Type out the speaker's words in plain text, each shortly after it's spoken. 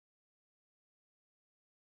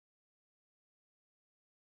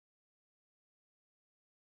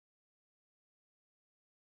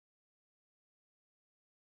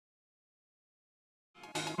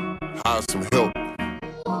hire some help.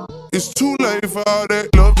 It's too late for all that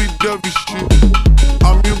lovey-dovey shit.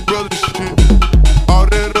 I'm your brother shit. All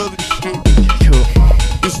that other shit. Cool.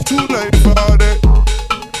 It's too late for all that.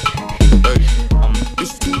 Hey,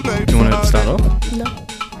 it's too late. Do you want to start off? No.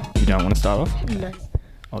 You don't want to start off? No.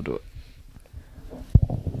 I'll do it.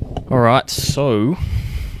 All right, so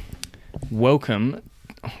welcome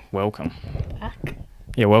Back.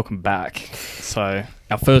 Yeah, welcome back. So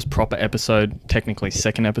our first proper episode, technically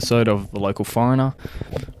second episode of The Local Foreigner.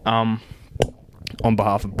 On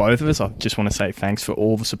behalf of both of us, I just want to say thanks for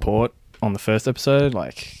all the support on the first episode.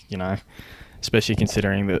 Like, you know, especially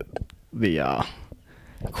considering the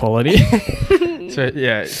quality.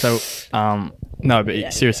 Seriously,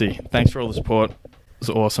 thanks for all the support. It was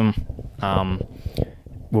awesome.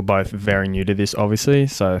 We're both very new to this, obviously,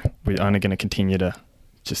 so we're only going to continue to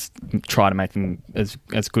just try to make them as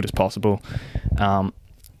good as possible.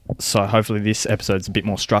 So hopefully this episode's a bit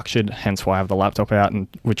more structured, hence why I have the laptop out, and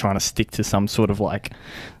we're trying to stick to some sort of like,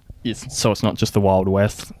 so it's not just the Wild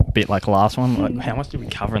West bit like last one. Like, how much did we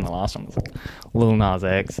cover in the last one? It's like Lil Nas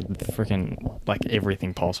X, freaking like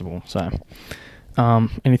everything possible. So,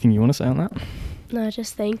 anything you want to say on that? No,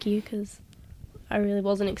 just thank you, because I really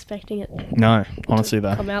wasn't expecting it. No, honestly to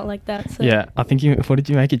though. come out like that. So. Yeah, I think what did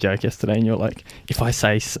you make a joke yesterday? And you're like, if I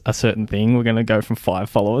say a certain thing, we're gonna go from 5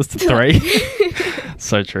 followers to 3.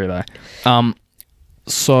 So true though.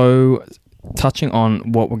 So touching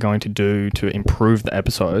on what we're going to do to improve the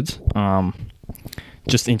episodes,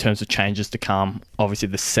 just in terms of changes to come. Obviously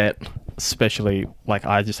the set, especially, like,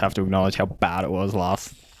 I just have to acknowledge how bad it was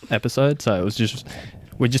last episode. So it was just,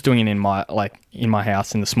 we're just doing it in my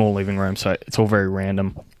house in the small living room, so it's all very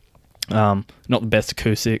random. Not the best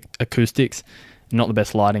acoustics, not the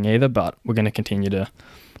best lighting either, but we're going to continue to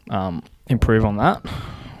improve on that.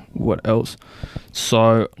 What else?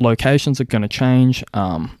 So locations are going to change.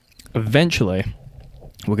 Eventually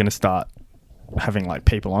we're going to start having like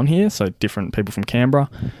people on here, so different people from Canberra.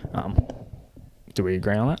 Do we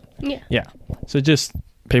agree on that? Yeah. So just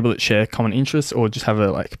people that share common interests or just have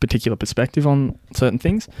a like particular perspective on certain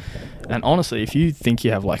things. And honestly, if you think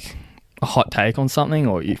you have like a hot take on something,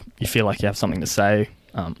 or you feel like you have something to say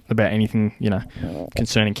about anything, you know,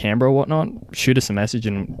 concerning Canberra or whatnot, shoot us a message,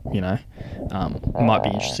 and you know, it might be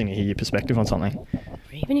interesting to hear your perspective on something.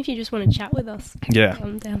 Even if you just want to chat with us. Yeah.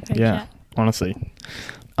 I'm down for a Yeah. chat. Honestly.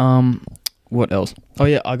 What else? Oh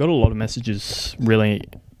yeah, I got a lot of messages really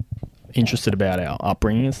interested about our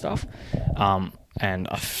upbringing and stuff. And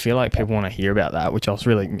I feel like people want to hear about that, which I was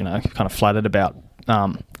really, you know, kind of flattered about.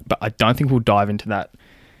 But I don't think we'll dive into that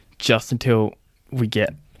just until we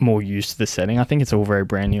get more used to the setting. I think it's all very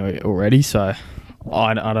brand new already, so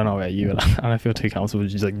I don't know about you, but I don't feel too comfortable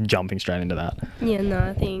just like jumping straight into that. Yeah, no,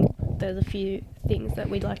 I think there's a few things that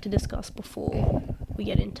we'd like to discuss before we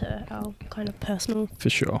get into our kind of personal For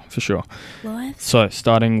sure. lives. So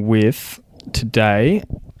starting with today,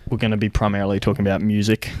 we're going to be primarily talking about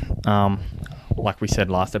music. Like we said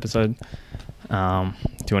last episode. Do you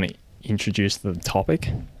want to introduce the topic?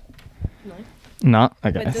 No,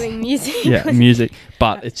 okay. We're doing music. Yeah, music,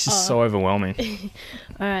 but it's just so overwhelming.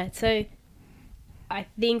 Alright, so I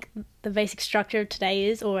think the basic structure of today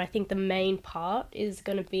is, or I think the main part is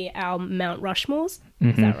going to be our Mount Rushmores.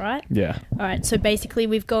 Is that right? Yeah. Alright, so basically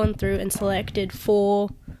we've gone through and selected 4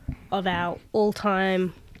 of our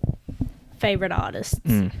all-time favourite artists.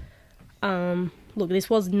 Look, this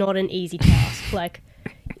was not an easy task. Like,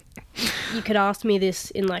 you could ask me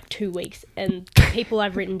this in like 2 weeks, and the people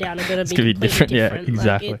I've written down are going to be completely different. Yeah,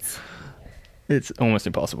 exactly. Like, it's almost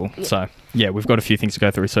impossible. Yeah. So, yeah, we've got a few things to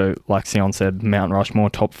go through. So, like Sion said, Mount Rushmore,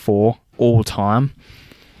 top 4 all time.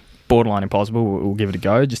 Borderline impossible. We'll give it a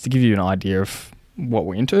go, just to give you an idea of what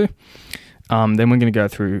we're into. Then we're going to go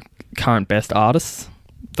through current best artists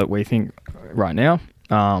that we think right now.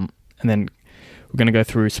 And then we're going to go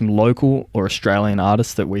through some local or Australian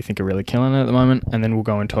artists that we think are really killing it at the moment. And then we'll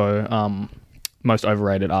go into most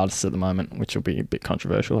overrated artists at the moment, which will be a bit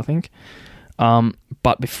controversial, I think.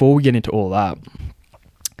 But before we get into all that,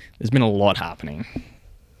 there's been a lot happening.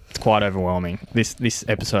 It's quite overwhelming. This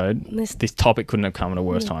episode, this topic couldn't have come at a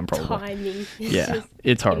worse time, probably. Timing. Yeah,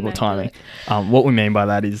 it's horrible timing. What we mean by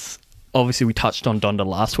that is, obviously we touched on DONDA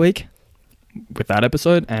last week with that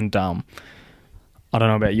episode, and I don't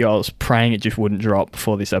know about you, I was praying it just wouldn't drop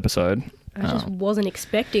before this episode. I just wasn't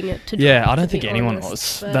expecting it to drop. Yeah, I don't think anyone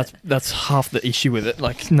was. That's half the issue with it.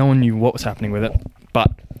 Like, no one knew what was happening with it. But,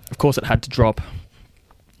 of course, it had to drop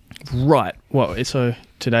right. Well, so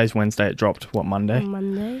today's Wednesday, it dropped, Monday?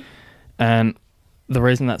 Monday. And the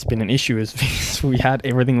reason that's been an issue is because we had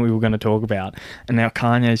everything we were going to talk about, and now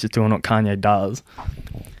Kanye's just doing what Kanye does.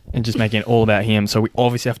 and just making it all about him. So we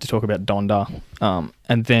obviously have to talk about Donda,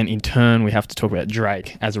 and then in turn we have to talk about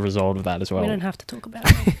Drake as a result of that as well. We don't have to talk about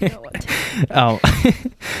it. You don't want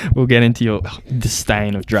to. We'll get into your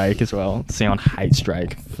disdain of Drake as well. Sion hates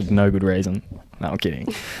Drake for no good reason. No, I'm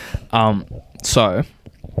kidding. So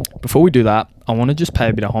before we do that, I want to just pay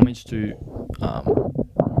a bit of homage to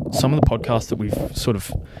some of the podcasts that we've sort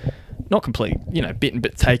of not complete,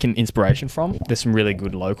 but taken inspiration from. There's some really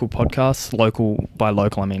good local podcasts. Local, by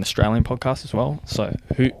local, I mean Australian podcasts as well. So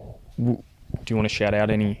do you want to shout out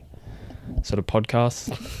any sort of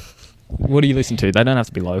podcasts? What do you listen to? They don't have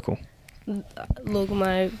to be local. Look,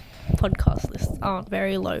 my podcast lists aren't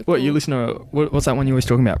very local. What, you listen to, what's that one you always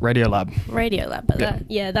talking about? Radio Lab, but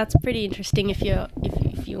that's pretty interesting if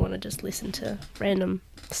you want to just listen to random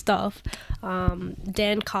stuff.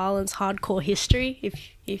 Dan Carlin's Hardcore History,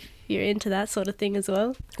 if you're into that sort of thing as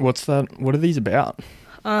well. What's that? What are these about?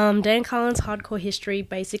 Dan Carlin's Hardcore History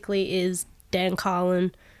basically is Dan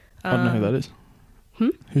Carlin. I don't know who that is.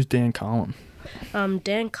 Who's Dan Carlin?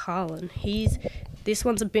 Dan Carlin. This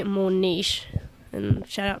one's a bit more niche. And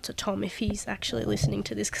shout out to Tom if he's actually listening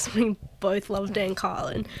to this, because we both love Dan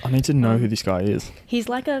Carlin. I need to know who this guy is. He's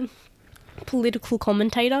like a political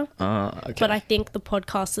commentator. Okay. But I think the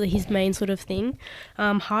podcasts are his main sort of thing.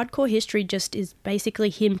 Hardcore History just is basically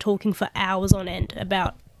him talking for hours on end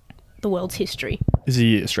about the world's history. Is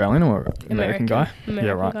he Australian or American guy? American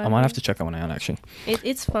yeah, right. guy, I might have to check that one out, actually.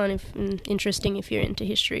 It's fun and interesting if you're into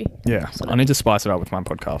history. Yeah, I need to spice it up with my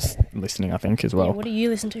podcast listening, I think, as well. Yeah, what do you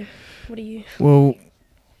listen to? Well,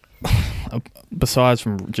 besides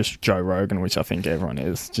from just Joe Rogan, which I think everyone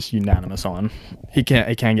is just unanimous on, it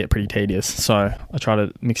can get pretty tedious. So I try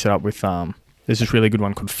to mix it up with there's this really good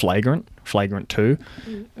one called Flagrant 2.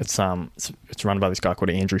 It's run by this guy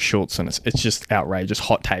called Andrew Schultz, and it's just outrageous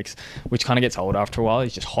hot takes, which kind of gets old after a while.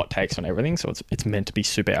 He's just hot takes on everything, so it's meant to be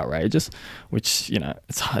super outrageous, which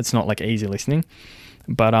it's not like easy listening.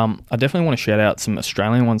 But I definitely want to shout out some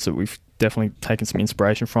Australian ones that we've definitely taken some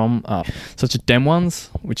inspiration from, such as Dem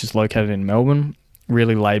Ones, which is located in Melbourne.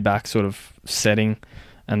 Really laid back sort of setting,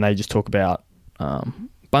 and they just talk about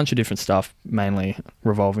bunch of different stuff, mainly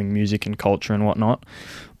revolving music and culture and whatnot.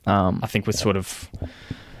 I think we're sort of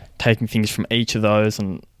taking things from each of those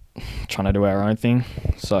and trying to do our own thing.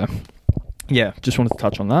 So, yeah, just wanted to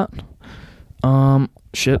touch on that.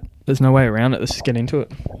 There's no way around it. Let's just get into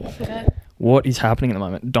it. Okay. What is happening at the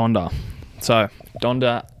moment? Donda. So,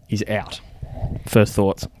 Donda is out. First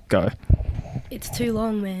thoughts, go. It's too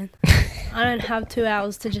long, man. I don't have 2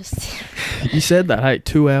 hours to just... You said that, hey,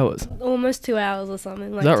 2 hours. Almost 2 hours or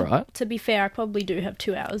something. Is that right? To be fair, I probably do have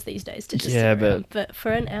 2 hours these days to just yeah, sit around. But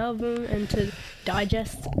for an album and to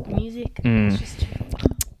digest music, Mm. it's just too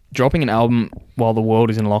long. Dropping an album while the world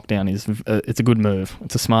is in lockdown it's a good move.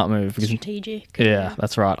 It's a smart move. Because, strategic. yeah,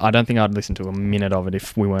 that's right. I don't think I'd listen to a minute of it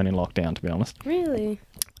if we weren't in lockdown, to be honest. Really?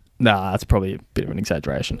 Nah, that's probably a bit of an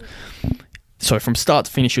exaggeration. So from start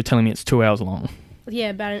to finish, you're telling me it's 2 hours long? Yeah,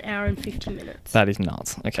 about an hour and 50 minutes. That is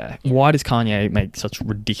nuts. Okay. Why does Kanye make such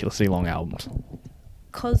ridiculously long albums?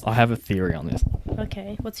 Cause I have a theory on this.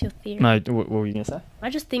 okay, what's your theory? No, what were you going to say? I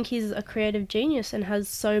just think he's a creative genius and has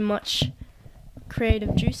so much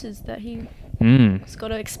creative juices that he's got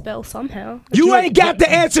to expel somehow. You ain't got the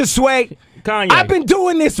answer, Sway. Kanye. I've been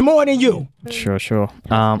doing this more than you. Sure.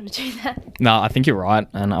 I'm gonna do that. No, I think you're right,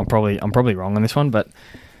 and I'm probably wrong on this one, but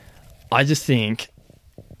I just think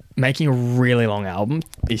making a really long album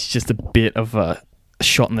is just a bit of a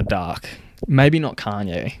shot in the dark. Maybe not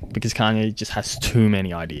Kanye, because Kanye just has too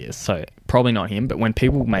many ideas, so probably not him. But when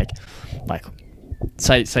people make, like,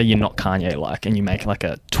 say you're not Kanye and you make like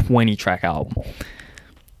a 20-track album,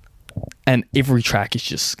 and every track is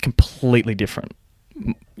just completely different.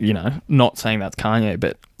 Not saying that's Kanye,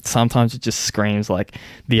 but sometimes it just screams like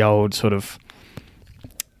the old sort of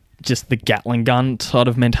just the Gatling gun sort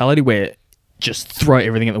of mentality, where just throw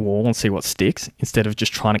everything at the wall and see what sticks, instead of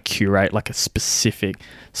just trying to curate like a specific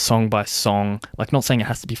song by song. Like, not saying it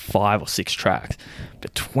has to be 5 or 6 tracks,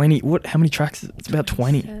 but 20. How many tracks is it? It's about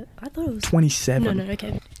 20. I thought it was 27. No,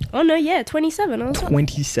 okay. Oh no, yeah, 27. I was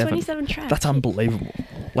 27. 27 tracks. That's unbelievable.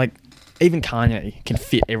 Like, even Kanye can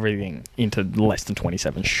fit everything into less than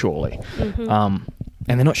 27, surely. And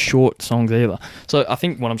they're not short songs either. So I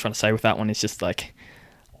think what I'm trying to say with that one is just like,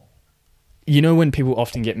 when people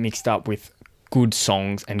often get mixed up with good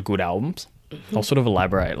songs and good albums, I'll sort of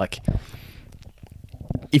elaborate. Like,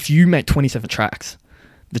 if you make 27 tracks,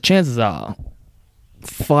 the chances are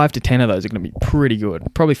 5 to 10 of those are going to be pretty good.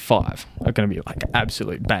 Probably 5 are going to be like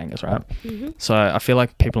absolute bangers, right? So I feel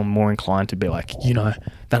like people are more inclined to be like,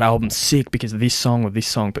 that album's sick because of this song or this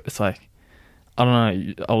song. But it's like, I don't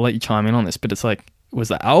know, I'll let you chime in on this, but it's like, was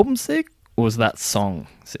the album sick or was that song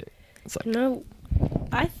sick? It's like, No,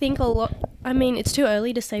 I think a lot. I mean, it's too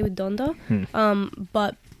early to say with Donda.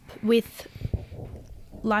 But with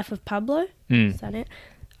Life of Pablo, is that it?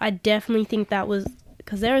 I definitely think that was,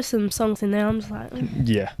 because there are some songs in there I'm just like,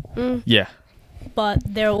 yeah. but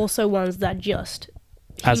there are also ones that just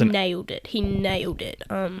nailed it. He nailed it.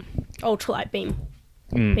 Ultralight Beam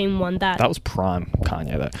one that was prime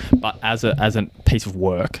Kanye though. But as a piece of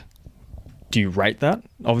work, do you rate that?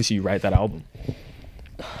 Obviously, you rate that album.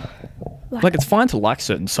 Like it's fine to like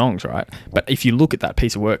certain songs, right? But if you look at that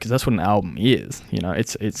piece of work, because that's what an album is,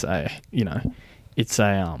 it's a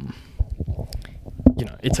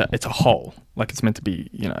whole. Like it's meant to be,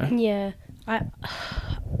 Yeah, I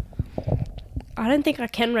don't think I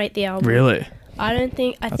can rate the album. Really? I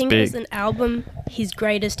think big. as an album, his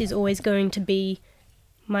greatest is always going to be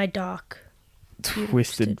My Dark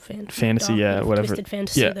Twisted Fantasy, whatever. Twisted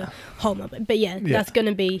Fantasy, the whole of it. But that's going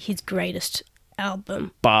to be his greatest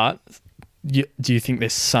album. But do you think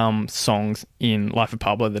there's some songs in Life of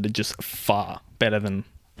Pablo that are just far better than...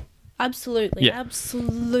 Absolutely,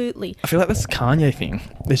 absolutely. I feel like that's a Kanye thing.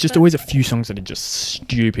 There's just always a few songs that are just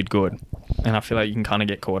stupid good. And I feel like you can kind of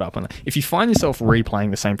get caught up on it. If you find yourself replaying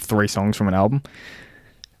the same 3 songs from an album,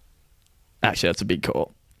 actually, that's a big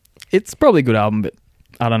call. It's probably a good album, but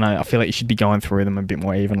I don't know. I feel like you should be going through them a bit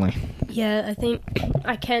more evenly. Yeah, I think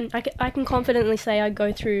I can confidently say I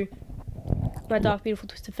go through My Dark, Beautiful,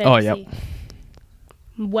 Twisted Fantasy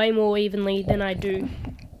way more evenly than I do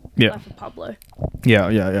Life of Pablo.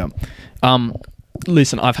 Yeah.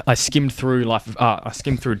 Listen, I skimmed through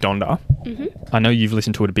Donda. I know you've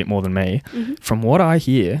listened to it a bit more than me. From what I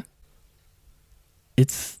hear,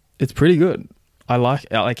 it's pretty good. I like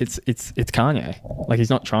it's Kanye. Like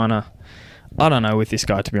he's not trying to. I don't know with this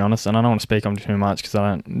guy, to be honest, and I don't want to speak on him too much because I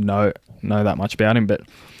don't know that much about him. But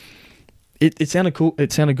it sounded cool.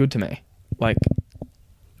 It sounded good to me. Like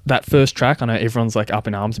that first track, I know everyone's like up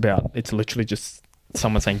in arms about. It's literally just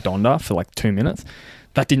someone saying Donda for like 2 minutes.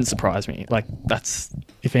 That didn't surprise me. Like that's,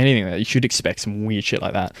 if anything, you should expect some weird shit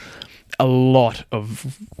like that. A lot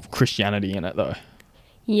of Christianity in it though.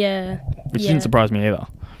 Yeah. Which didn't surprise me either.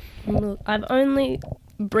 Look, I've only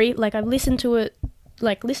I've listened to it,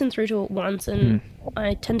 listened through to it once, and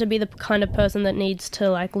I tend to be the kind of person that needs to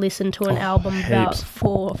like listen to an album about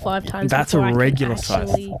 4 or 5 times. That's a regular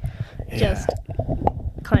size. Just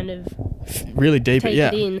kind of really deep. Take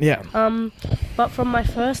it in. But from my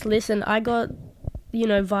first listen, I got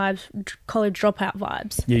vibes, college dropout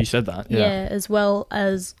vibes. Yeah, you said that. Yeah, as well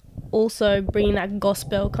as also bringing that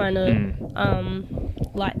gospel kind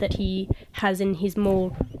of light that he has in his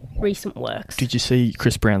more recent works. Did you see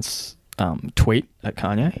Chris Brown's tweet at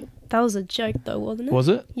Kanye? That was a joke though, wasn't it? Was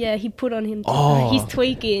it? Yeah, he put on him. Oh, he's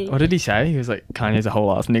tweaking. What did he say? He was like, Kanye's a whole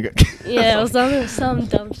ass nigga. Yeah, it was some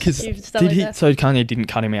dumb stupid stuff like that. So Kanye didn't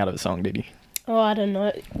cut him out of the song, did he? Oh, I don't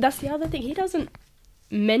know. That's the other thing. He doesn't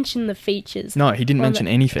mention the features. No, he didn't mention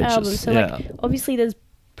any features. Album. So obviously there's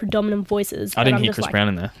predominant voices. I didn't hear Chris Brown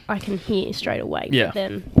in there. I can hear straight away. Yeah. But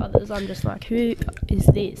then others, I'm just like, who is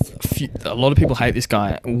this? A lot of people hate this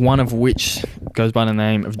guy, one of which goes by the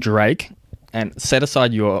name of Drake. And set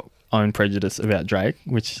aside your own prejudice about Drake,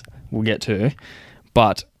 which we'll get to,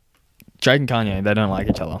 but Drake and Kanye, they don't like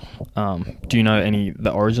each other. Do you know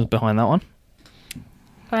the origins behind that one?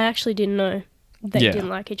 I actually didn't know they didn't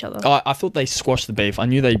like each other. I thought they squashed the beef. I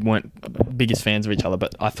knew they weren't biggest fans of each other,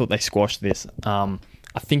 but I thought they squashed this. I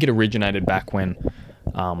think it originated back when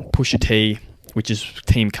Pusha T, which is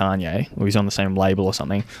Team Kanye, or he's on the same label or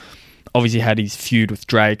something, obviously had his feud with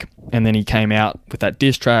Drake, and then he came out with that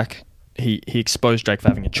diss track. He exposed Drake for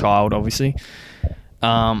having a child, obviously,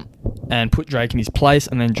 and put Drake in his place.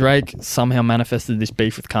 And then Drake somehow manifested this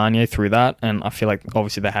beef with Kanye through that. And I feel like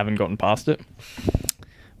obviously they haven't gotten past it.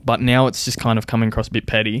 But now it's just kind of coming across a bit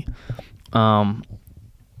petty. I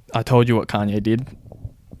told you what Kanye did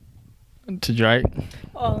to Drake.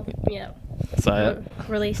 Oh, yeah. So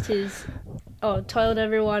released his... told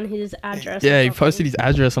everyone his address. Yeah, he posted his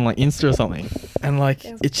address on like Insta or something. And like,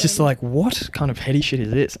 it's just like, what kind of petty shit is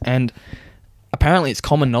this? And apparently it's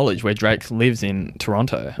common knowledge where Drake lives in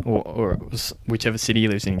Toronto or whichever city he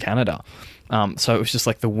lives in Canada. So it was just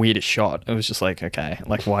like the weirdest shot. It was just like, okay,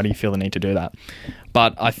 like why do you feel the need to do that?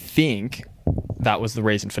 But I think that was the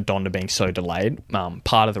reason for Donda being so delayed.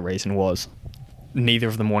 Part of the reason was neither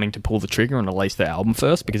of them wanting to pull the trigger and release their album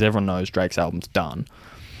first, because everyone knows Drake's album's done.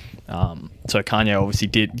 So Kanye obviously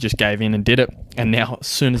just gave in and did it, and now as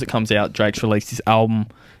soon as it comes out, Drake's released his album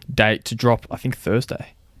date to drop, I think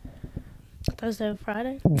Thursday or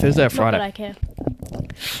Friday. Thursday or Friday. Not that I care.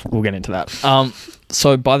 we'll get into that.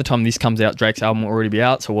 So by the time this comes out, Drake's album will already be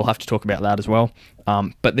out, so we'll have to talk about that as well.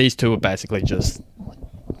 But these two are basically just,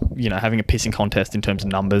 having a pissing contest in terms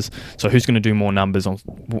of numbers. So who's going to do more numbers on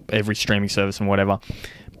every streaming service and whatever.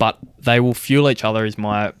 But they will fuel each other is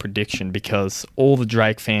my prediction, because all the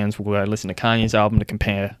Drake fans will go listen to Kanye's album to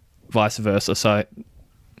compare, vice versa. So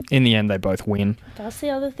in the end, they both win. That's the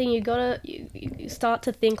other thing. You start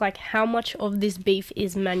to think, like, how much of this beef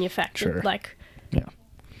is manufactured. True. Like, Yeah.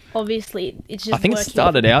 obviously, it's just I think it working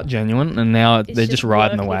started out genuine, and now they're just just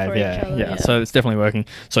riding the working wave. for each Yeah. other, yeah. So it's definitely working.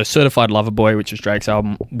 So Certified Lover Boy, which is Drake's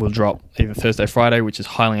album, will drop either Thursday, Friday, which is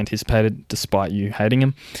highly anticipated, despite you hating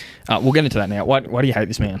him. We'll get into that now. Why do you hate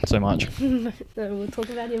this man so much? No, we'll talk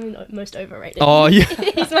about him in most overrated. Oh, yeah.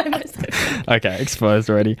 He's my most overrated. Okay, exposed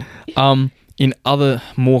already. In other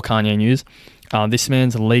more Kanye news, this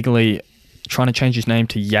man's legally trying to change his name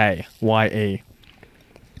to Ye, Y-E.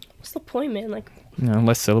 What's the point, man? Like,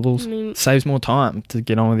 Less syllables. I mean- Saves more time to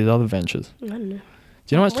get on with his other ventures. I don't know. Do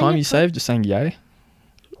you know how much When time you you put- save just saying Ye?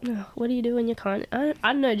 What do you do when you're kind? I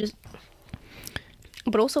don't know. Just,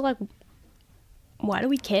 but also, like, why do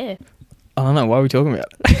we care? I don't know. Why are we talking about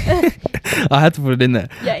it? I had to put it in there.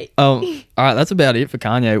 Yay. All right, that's about it for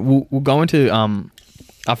Kanye. We'll go into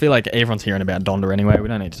I feel like everyone's hearing about Donda anyway. We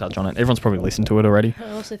don't need to touch on it. Everyone's probably listened to it already.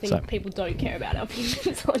 I also think So- people don't care about our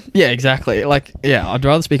opinions on. Yeah, exactly. I'd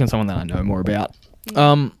rather speak on someone that I know more about.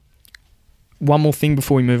 One more thing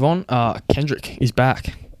before we move on. Kendrick is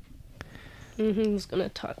back. I was gonna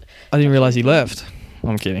touch. I didn't realize he left.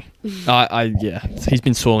 I'm kidding. He's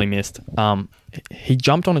been sorely missed. He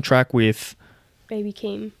jumped on a track with, Baby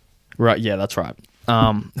Keem. right? Yeah, that's right.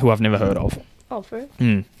 Who I've never heard of. Oh, for it?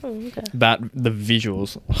 Mm. Oh, okay. The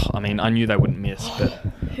visuals. I mean, I knew they wouldn't miss, but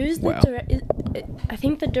Who's the Wow. director? I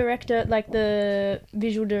think the director, like the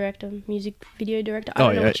visual director, music video director. I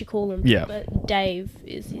don't know yeah. what you call him. Yeah. But Dave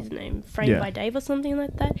is his name. Framed Yeah. by Dave or something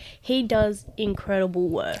like that. He does incredible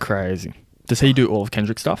work. crazy. Does he do all of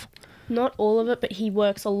Kendrick's stuff? Not all of it, but he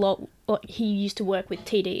works a lot. He used to work with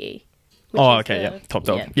TDE. which Oh, is okay, the- yeah, top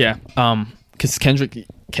dog. Yeah. Because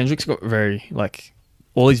Kendrick's got very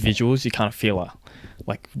all his visuals. You kind of feel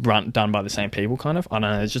done by the same people. Kind of. I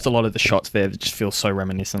don't know. There's just a lot of the shots there that just feel so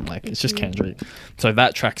reminiscent. Like it's just Kendrick. So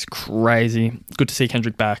that track's crazy. Good to see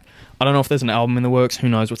Kendrick back. I don't know if there's an album in the works. Who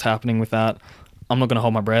knows what's happening with that? I'm not gonna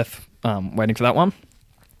hold my breath. Waiting for that one.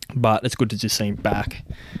 But it's good to just see him back.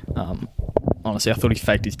 Honestly, I thought he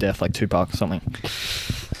faked his death like Tupac or something.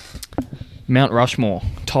 Mount Rushmore,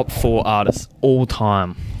 top 4 artists all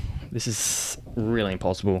time. This is really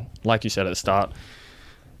impossible. Like you said at the start,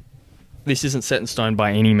 this isn't set in stone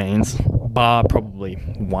by any means, bar probably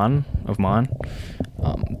one of mine.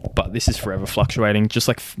 But this is forever fluctuating, just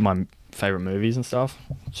like my favourite movies and stuff.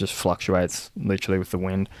 It just fluctuates literally with the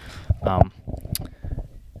wind. But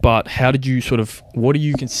what are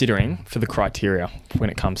you considering for the criteria when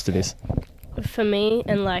it comes to this? For me,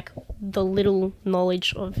 and like the little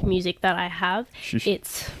knowledge of music that I have, Shush.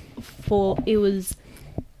 it was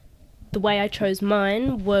the way I chose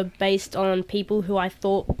mine were based on people who I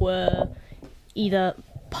thought were either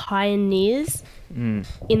pioneers in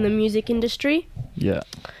the music industry, Yeah.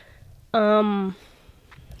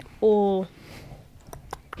 or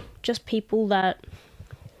just people that,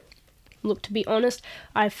 look, to be honest,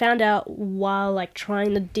 I found out while like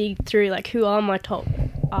trying to dig through like who are my top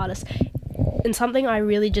artists, and something I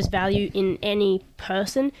really just value in any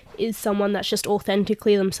person is someone that's just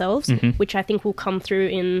authentically themselves, which I think will come through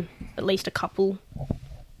in at least a couple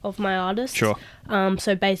of my artists. Sure.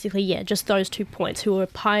 So basically, yeah, just those 2 points: who are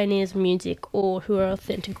pioneers of music, or who are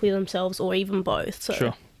authentically themselves, or even both. So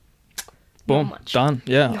Sure. not Boom. much. Done.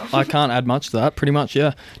 Yeah. I can't add much to that. Pretty much,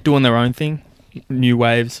 yeah. Doing their own thing. New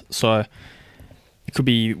waves. So it could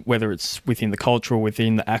be whether it's within the culture or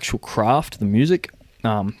within the actual craft, the music.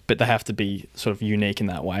 But they have to be sort of unique in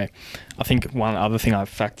that way. I think one other thing I've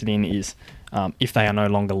factored in is if they are no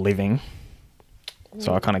longer living.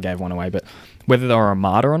 So I kind of gave one away, but whether they were a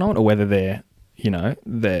martyr or not, or whether they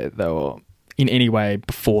were in any way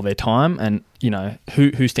before their time, and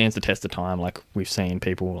who stands the test of time. Like we've seen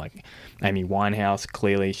people like Amy Winehouse.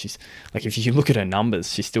 Clearly, she's like, if you look at her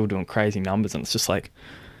numbers, she's still doing crazy numbers, and it's just like,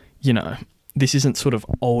 this isn't sort of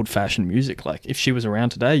old-fashioned music. Like if she was around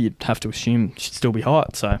today, you'd have to assume she'd still be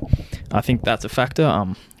hot. So I think that's a factor.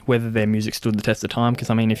 Whether their music stood the test of time, because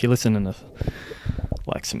I mean, if you're listening to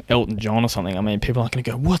like some Elton John or something, I mean, people aren't going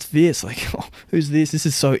to go, "What's this? Like, oh, who's this? This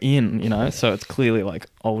is so in," So it's clearly like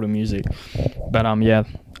older music. But yeah,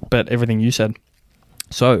 but everything you said.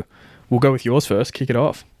 So we'll go with yours first. Kick it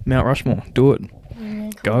off. Mount Rushmore. Do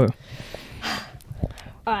it. Go.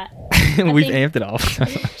 Alright. We've think- amped it up.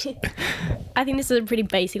 I think this is a pretty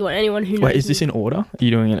basic one. Anyone who knows Wait, is this me- in order? Are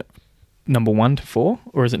you doing it number 1 to 4,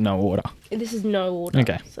 or is it no order? This is no order.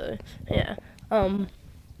 Okay. So yeah.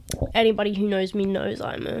 Anybody who knows me knows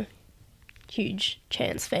I'm a huge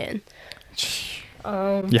Chance fan.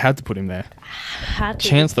 You had to put him there. Had to.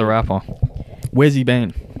 Chance the Rapper. Where's he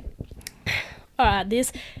been? Alright,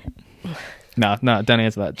 this No, don't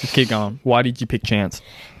answer that. Just keep going. Why did you pick Chance?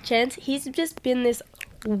 Chance, he's just been this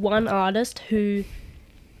one artist who,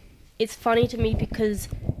 it's funny to me because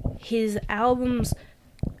his albums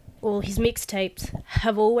or his mixtapes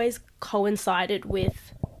have always coincided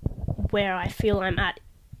with where I feel I'm at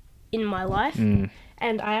in my life. And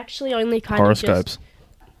I actually only kind Horoscopes. of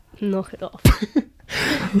just knock it off.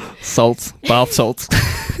 Salts. Bath salts.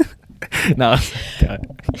 No. Okay.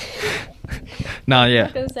 No, yeah.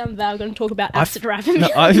 It's going to sound bad. I'm going to talk about acid rap.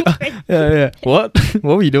 No, yeah. What?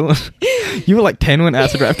 What were you doing? You were like 10 when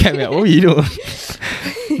acid rap came out. What were you doing?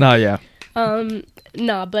 No, yeah.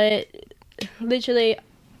 No, but literally,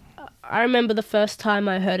 I remember the first time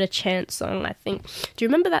I heard a Chance song, I think. Do you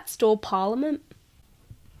remember that store Parliament?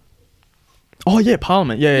 Oh, yeah,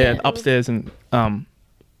 Parliament. Yeah. Yeah. Upstairs and,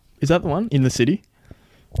 is that the one? In the city?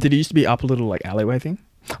 Did it used to be up a little, like, alleyway thing?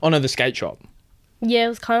 Oh, no, the skate shop. Yeah, it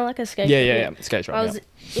was kind of like a skate shop. Yeah. Skate shop, I was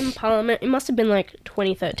in Parliament. It must have been like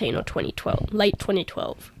 2013 or 2012, late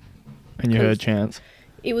 2012. And you heard Chance.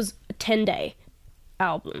 It was a 10-day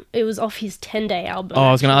album. It was off his 10-day album. Oh,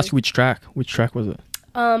 I was going to ask actually. you which track. Which track was it?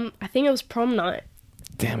 I think it was Prom Night.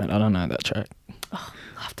 Damn it, I don't know that track. I'll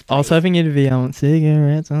have to I was hoping it'd be on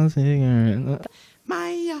cigarettes.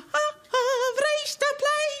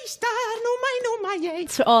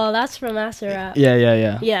 So, oh, that's from Acid Rap. Yeah.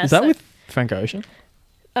 Yeah, Is that so- with Frank Ocean?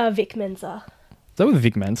 Vic Mensa. Is that with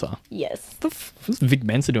Vic Mensa? Yes. What's Vic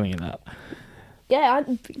Mensa doing in that? Yeah,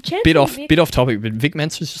 Chance Bit and off, Vic, bit off topic, but Vic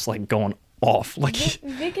Mensa's just like gone off. Like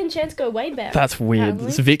Vic and Chance go way back. that's weird.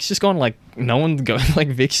 apparently. So Vic's just gone like no one's going. Like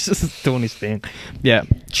Vic's just doing his thing. Yeah,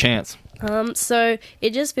 Chance. So it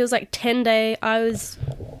just feels like 10-day.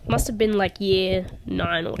 Must have been like year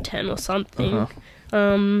 9 or 10 or something.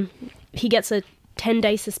 He gets a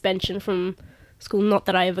 10-day suspension from school. Not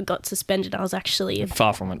that I ever got suspended. I was actually a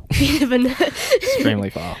Far from it. bit of a Extremely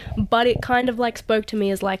far. but it kind of like spoke to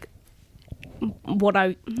me as like what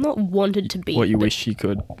I not wanted to be. What you but- wish you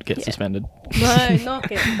could get Yeah. suspended. No,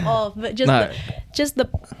 knock it off. But just No.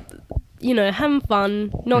 the having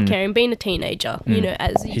fun, not caring, being a teenager. You know,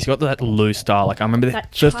 as He's got that loose style. Like I remember the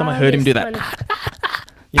that first time I heard him do that.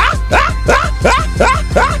 childish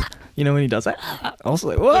kind You know when he does that? I was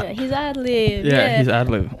like, what? yeah, his ad lib. Yeah, his ad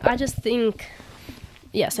lib. I just think,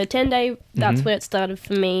 yeah. So 10-day. That's where it started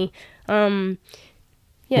for me. Yeah.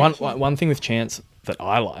 One thing with Chance that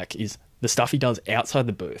I like is the stuff he does outside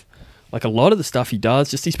the booth. Like a lot of the stuff he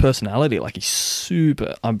does, just his personality, like he's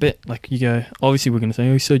super, I bet, like you go, obviously we're going to say,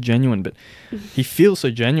 oh, he's so genuine, but he feels so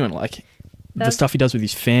genuine, like the That's- stuff he does with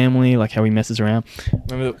his family, like how he messes around.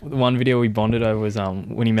 Remember the one video we bonded over was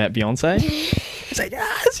when he met Beyonce? He's like,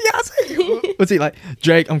 yes. What's he like?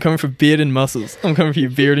 Drake, I'm coming for beard and muscles. I'm coming for your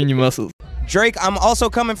beard and your muscles. Drake, I'm also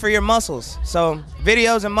coming for your muscles. So,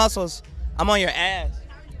 videos and muscles, I'm on your ass.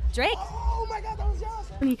 Drake.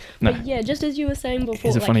 No. But yeah, just as you were saying before,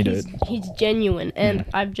 He's a like, funny he's, dude. he's genuine, and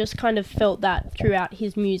I've just kind of felt that throughout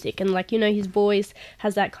his music, and like his voice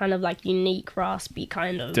has that kind of like unique, raspy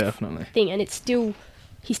kind of Definitely. thing, and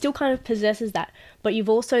he still kind of possesses that. But you've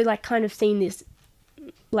also like kind of seen this,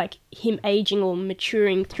 like him aging or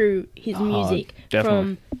maturing through his music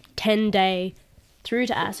definitely. from 10-day through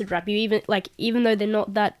to acid rap. You even though they're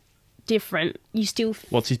not that different, you still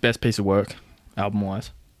What's his best piece of work,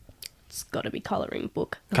 album-wise? it's got to be Coloring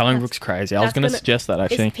Book. Coloring That's- Book's crazy. I was that's going to gonna- suggest that,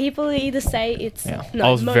 It's, actually. people either say it's Yeah. no,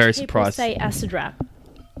 I was most very people surprised. say acid rap.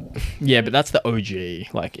 Yeah, but that's the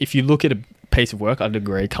OG. Like, if you look at a piece of work, I'd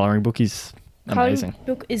agree. Coloring Book is amazing. Coloring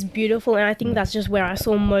Book is beautiful, and I think that's just where I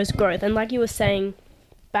saw most growth. And like you were saying,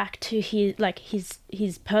 back to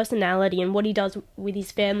his personality and what he does with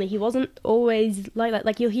his family, he wasn't always like that.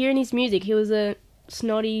 Like you'll hear in his music, he was a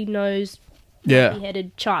snotty nosed, Yeah.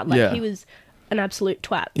 headed child. Like Yeah. he was an absolute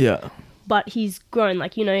twat. Yeah. But he's grown.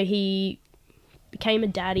 Like he became a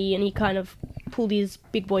daddy, and he kind of pulled his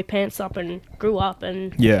big boy pants up and grew up,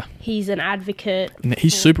 and Yeah. he's an advocate. And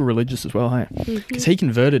he's super religious as well, hey? Because he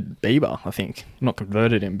converted Bieber, I think. Not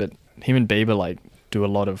converted him, but him and Bieber, like, do a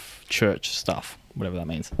lot of church stuff, whatever that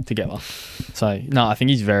means, together. So, no, I think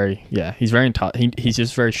he's very in touch. He's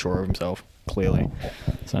just very sure of himself, clearly.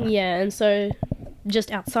 So, Yeah, and so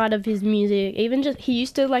just outside of his music, even just he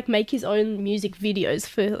used to like make his own music videos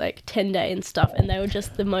for like 10-day and stuff, and they were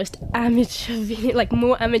just the most amateur video, like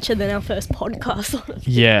more amateur than our first podcast.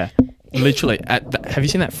 yeah. literally, have you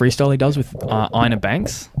seen that freestyle he does with Ina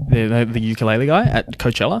Banks, the ukulele guy at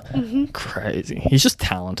Coachella? Mm-hmm. Crazy. He's just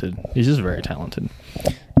talented. He's just very talented.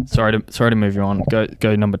 Sorry to move you on.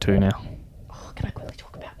 Go number 2 now. Oh, can I quickly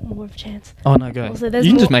talk about more of Chance? Oh no, go. Also,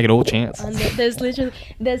 you can just make it all Chance.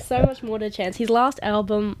 There's so much more to Chance. His last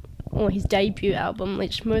album, or his debut album,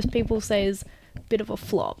 which most people say is a bit of a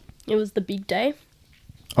flop. It was The Big Day.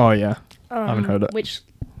 Oh yeah, I haven't heard it. Which,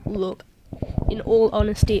 look, in all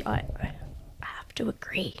honesty, I have to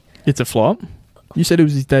agree. It's a flop? You said it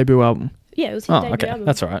was his debut album. Yeah, it was his debut okay. album.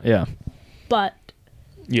 That's all right, yeah. But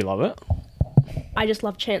you love it? I just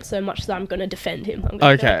love Chance so much that I'm going to defend him.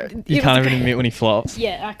 Okay, you can't even admit when he flops?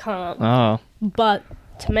 Yeah, I can't. Oh. But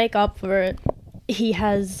to make up for it, he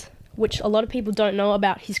has, which a lot of people don't know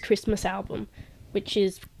about, his Christmas album, which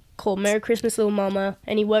is called Merry Christmas Little Mama,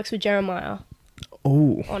 and he works with Jeremiah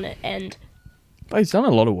on it. And but he's done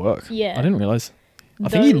a lot of work. Yeah. I didn't realise. I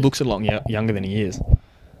think he looks a lot younger than he is.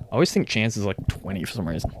 I always think Chance is like 20 for some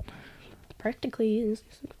reason. Practically is.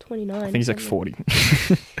 He's like 29. I think he's like 40.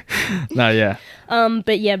 No, yeah.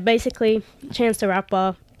 But yeah, basically, Chance the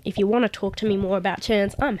Rapper. If you want to talk to me more about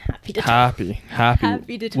Chance, I'm happy to talk.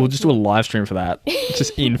 Happy to talk. We'll just do a live stream for that. It's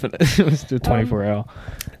just infinite. Let's do a 24-hour.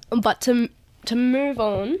 But to move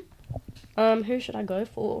on, who should I go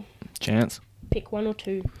for? Chance. Pick 1 or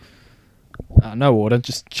 2. No order,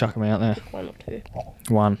 just chuck them out there. Pick 1 or 2.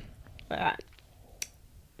 1. Alright.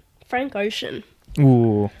 Frank Ocean.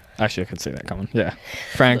 Ooh. Actually, I could see that coming. Yeah.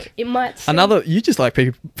 Frank. Look, it might seem... You just like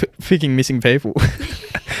picking missing people.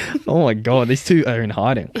 Oh my god, these two are in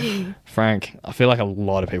hiding. Frank, I feel like a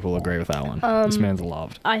lot of people agree with that one. This man's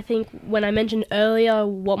loved. I think when I mentioned earlier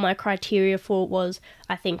what my criteria for it was,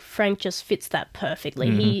 I think Frank just fits that perfectly.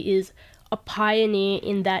 Mm-hmm. He is a pioneer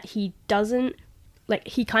in that he doesn't, like,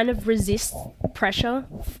 he kind of resists pressure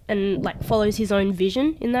and, like, follows his own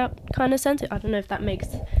vision in that kind of sense. I don't know if that makes...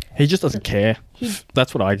 He just doesn't care.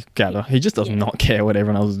 That's what I gather. He just does not care what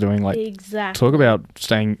everyone else is doing. Like, exactly. Talk about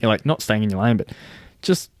not staying in your lane, but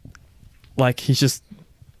just, like, he's just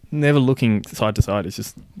never looking side to side. He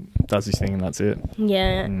just does his thing and that's it.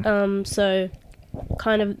 Yeah. So,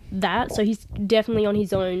 kind of that. So, he's definitely on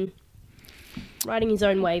his own, riding his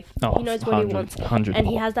own wave. Oh, he knows what he wants. 100. And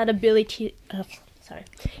he has that ability...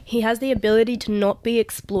 He has the ability to not be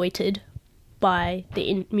exploited by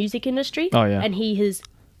the music industry. Oh, yeah. And he has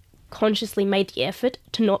consciously made the effort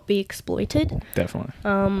to not be exploited. Definitely.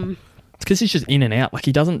 It's because he's just in and out. Like,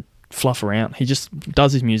 he doesn't fluff around. He just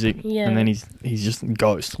does his music, and then he's just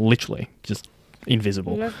ghost, literally, just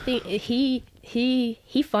invisible. And I think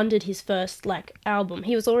he funded his first, like, album.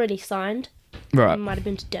 He was already signed. Right. It might have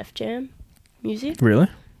been to Def Jam Music. Really?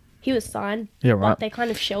 He was signed. Yeah, right. But they kind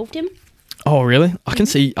of shelved him. Oh, really? I can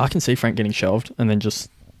see Frank getting shelved and then just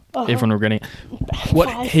everyone regretting it. What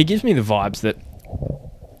he gives me the vibes that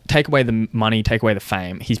take away the money, take away the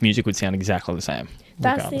fame, his music would sound exactly the same.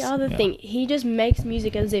 That's the other thing. He just makes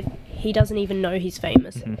music as if he doesn't even know he's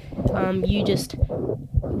famous. Mm-hmm. You just,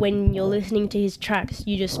 when you're listening to his tracks,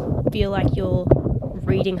 you just feel like you're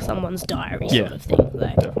reading someone's diary sort of thing.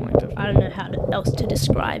 Like, definitely. I don't know how else to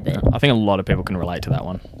describe it. I think a lot of people can relate to that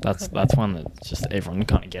one. That's one that just everyone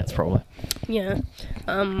kind of gets, probably. Yeah.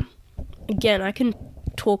 Again, I can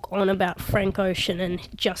talk on about Frank Ocean and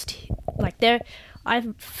just like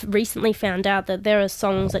I've recently found out that there are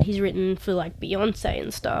songs that he's written for like Beyonce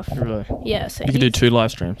and stuff. Really? Yeah. So you could do 2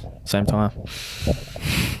 live streams same time.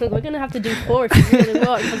 Look, we're gonna have to do 4 if you really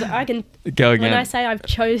want, because I can go again. When I say I've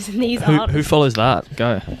chosen these artists. Who follows that?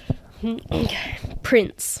 Go.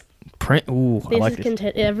 Prince. Ooh, I like this.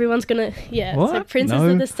 Everyone's gonna What? So Prince is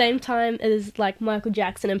at the same time as like Michael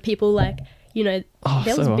Jackson, and people like, you know,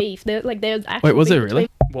 there was beef. There was actually. Wait, was beef there really?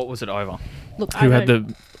 between... What was it over? Look, who had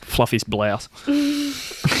the fluffiest blouse?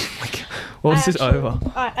 What was this over?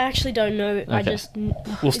 I actually don't know. Okay. I just...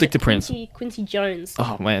 We'll stick to Prince. Quincy Jones.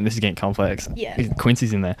 Oh man, this is getting complex. Yeah.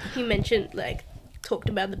 Quincy's in there. He mentioned, like, talked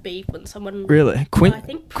about the beef when someone... Really? I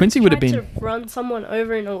think Quincy would have been... to run someone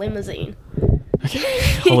over in a limousine. Okay.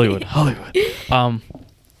 Hollywood.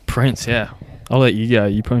 Prince, yeah. I'll let you go.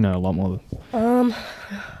 You probably know a lot more than...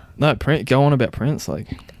 No, Prince. Go on about Prince. Like,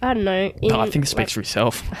 I don't know. I think it speaks for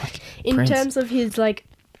yourself. Like, in Prince. terms of his, like,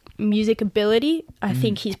 music ability, I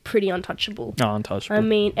think he's pretty untouchable. Oh, untouchable. I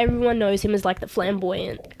mean, everyone knows him as, like, the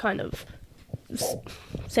flamboyant kind of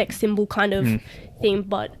sex symbol kind of thing,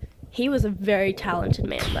 but he was a very talented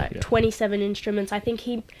man. Like, 27 instruments. I think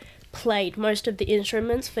he played most of the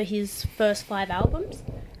instruments for his first 5 albums.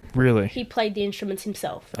 Really? He played the instruments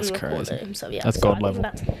himself. That's and recorded crazy. it himself. Yeah, that's so God level.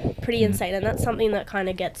 That's pretty insane, and that's something that kind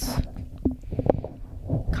of gets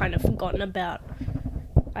kind of forgotten about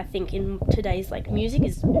I think in today's like music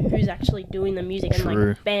is who's actually doing the music and True.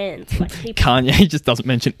 like bands, like people. Kanye just doesn't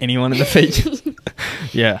mention anyone in the features.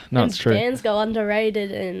 Yeah, no, and it's true. bands go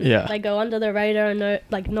underrated and Yeah. they go under the radar and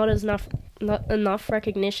not enough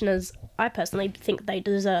recognition as I personally think they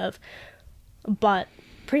deserve. But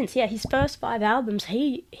Prince, yeah, his first 5 albums,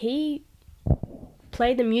 he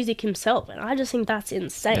played the music himself, and I just think that's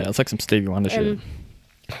insane. Yeah, it's like some Stevie Wonder shit. And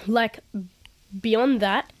like beyond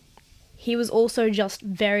that, he was also just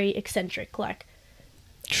very eccentric. Like,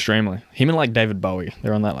 Extremely. Him and like David Bowie,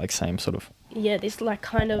 they're on that like same sort of. yeah, this like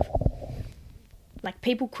kind of like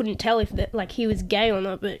people couldn't tell if that like he was gay or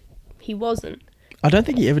not, but he wasn't. I don't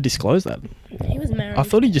think he ever disclosed that. He was married. I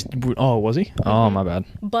thought he just. Oh, was he? Oh, my bad.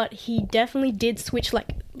 But he definitely did switch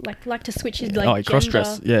like to switch his like oh, he cross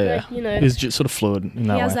dressed. gender, Yeah, like, yeah. you know, He was just sort of fluid in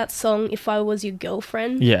that he way. has that song "If I Was Your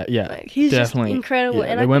Girlfriend." Yeah, yeah. Like, he's definitely just incredible.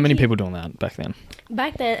 Yeah, And there I weren't think many he- people doing that back then.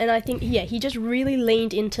 back then, and I think he just really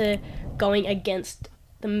leaned into going against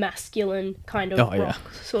the masculine kind of Oh, yeah.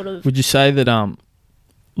 rock sort of. Would you say that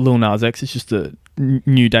Lil Nas X is just a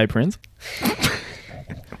new day Prince?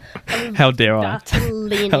 How dare I? About to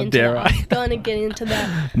lean How into dare that. I? I'm gonna get into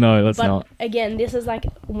that. No, let's But not. again, this is like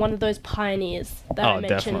one of those pioneers that I Oh, mentioned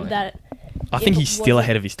definitely. that I think if he's it still wasn't-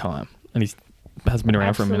 ahead of his time, and he's has been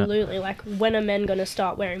around for a minute. absolutely like when are men gonna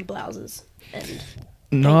start wearing blouses and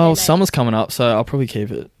No, they- summer's coming up, so I'll probably keep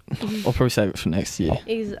it. I'll probably save it for next year.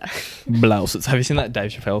 Blouses. Have you seen that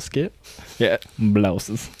Dave Chappelle skit? Yeah,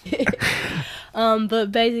 blouses.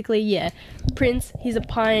 But basically, yeah, Prince, he's a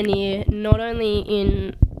pioneer not only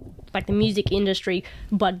in like the music industry,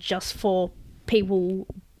 but just for people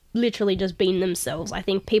literally just being themselves. I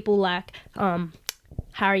think people like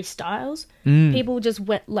Harry Styles, people just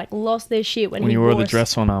went like lost their shit when When he you wore the wore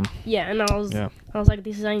dress on Yeah, and I was Yeah. like,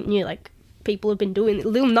 this ain't new. Like people have been doing it.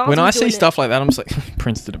 Lil Nas When was I see doing stuff like that, I'm just like,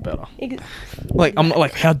 Prince did it better. it. Like, I'm not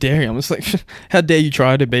like, how dare you? I'm just like, how dare you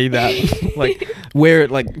try to be that? Like, wear it,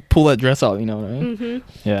 like, pull that dress up, you know what I mean?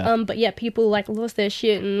 Mm-hmm. Yeah. But yeah, people like lost their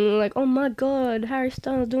shit and were like, oh my god, Harry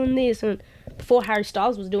Styles doing this. And before Harry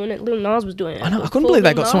Styles was doing it, Lil Nas was doing it. I know, I couldn't Before believe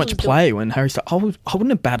they Lil got so Nas much was doing play when Harry Styles. I wouldn't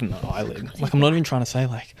have batted an eyelid. Like, I'm not even trying to say,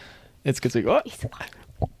 like, it's because he got. It's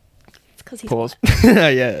because he's Pause. Yeah,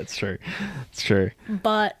 it's true. It's true.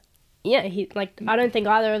 But yeah, I don't think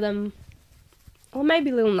either of them. Or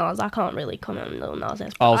maybe Lil Nas. I can't really comment on Lil Nas.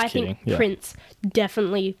 But I was I kidding, think yeah. Prince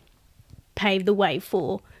definitely paved the way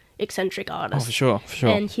for eccentric Oh, artists. for sure, for sure.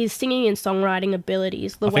 And his singing and songwriting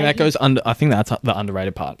abilities. I think that goes under. I think that's the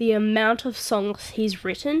underrated part. The amount of songs he's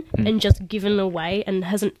written Mm. and just given away and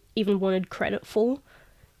hasn't even wanted credit for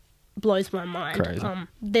blows my mind. Crazy.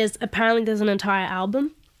 There's an entire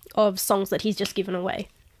album of songs that he's just given away.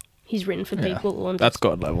 He's written for Yeah, people. And that's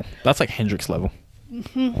God level. That's like Hendrix level.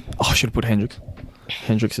 Oh, I should have put Hendrix.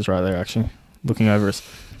 Hendrix is right there, actually, looking over us.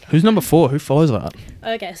 Who's number 4? Who follows that?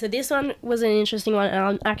 Okay, so this one was an interesting one, and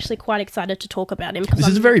I'm actually quite excited to talk about him. 'cause This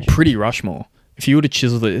is a I'm very not- pretty Rushmore. If you were to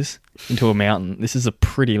chisel this into a mountain, this is a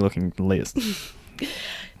pretty looking list.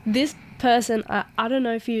 This person, I don't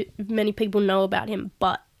know if many people know about him,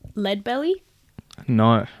 but Leadbelly.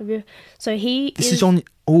 No. So he This is on.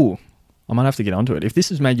 Oh, I might have to get onto it. If this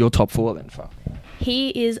has made your top 4, then fuck. He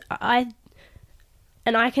is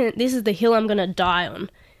this is the hill I'm gonna die on.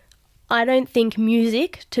 I don't think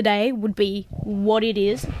music today would be what it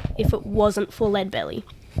is if it wasn't for Leadbelly.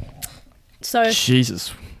 So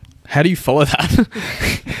Jesus. How do you follow that?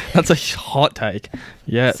 That's a hot take.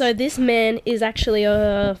 Yeah. so this man is actually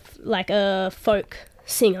a folk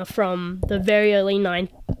singer from the very early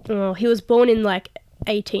he was born in like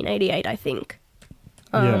 1888, I think.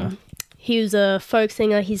 Yeah. He was a folk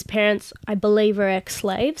singer. His parents, I believe, are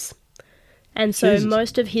ex-slaves. And so Jesus.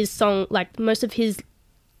 most of his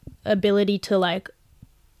ability to like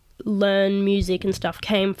learn music and stuff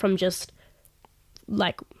came from just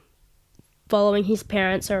like following his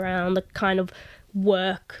parents around, the kind of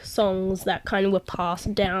work songs that kind of were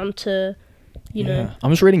passed down to, you know. Yeah.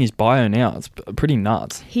 I'm just reading his bio now. It's pretty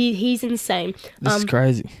nuts. He's insane. This is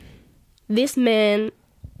crazy. This man,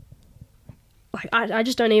 like I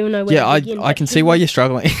just don't even know where Yeah, to begin. I but can he- see why you're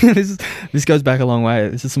struggling. This goes back a long way.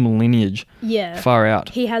 This is some lineage Yeah. far out.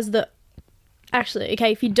 He has actually,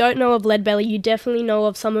 okay, if you don't know of Leadbelly, you definitely know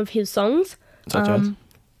of some of his songs. Such as?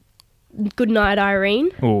 Goodnight Irene.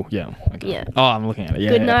 Oh, yeah. Okay. Yeah. Oh, I'm looking at it.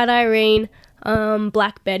 Yeah. Goodnight Irene.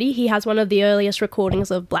 Black Betty. He has one of the earliest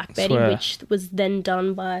recordings of Black Betty, Swear. which was then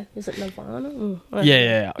done by, is it Nirvana? I don't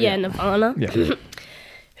Yeah, know. yeah. Nirvana. Yeah.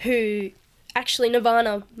 Who, actually,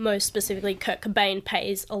 Nirvana, most specifically, Kurt Cobain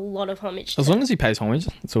pays a lot of homage As long as he pays homage,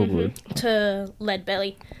 it's all good. to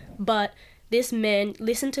Leadbelly. But this man,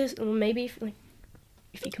 listen to, or maybe,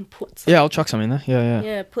 if you can put some, Yeah, I'll chuck some in there. Yeah.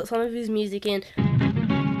 yeah, put some of his music in.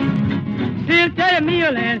 Still tell me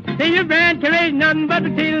your land, say your brand carries nothing but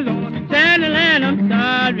potatoes on. Sandy land, I'm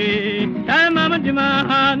sorry. Tell mama to my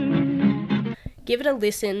heart. Give it a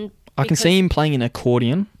listen. I can because see him playing an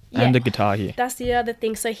accordion and Yeah. a guitar here. That's the other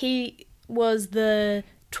thing. So he was the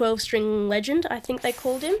 12-string legend, I think they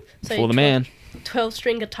called him. So For the man.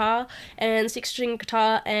 12-string guitar and 6-string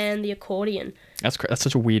guitar and the accordion. That's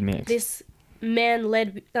such a weird mix. This man,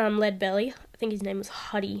 Leadbelly, I think his name was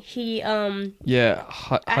Huddy. He Yeah,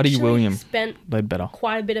 Huddy actually William. spent Ledbetter.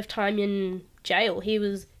 quite a bit of time in jail.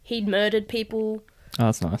 He'd murdered people. Oh,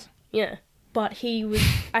 that's nice. Yeah. But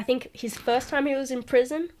I think his first time he was in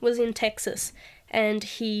prison was in Texas. And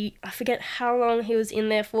I forget how long he was in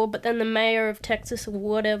there for, but then the mayor of Texas or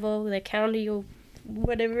whatever, the county or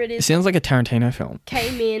whatever it It is, sounds like a Tarantino film.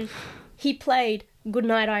 came in. He played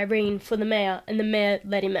Goodnight Irene for the mayor, and the mayor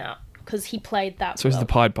let him out because he played that So he's well, the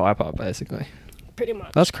Pied Piper, basically. pretty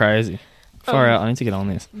much. That's crazy. Far out. I need to get on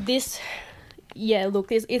this.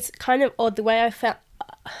 It's kind of odd the way I found.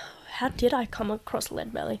 How did I come across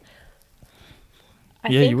Leadbelly?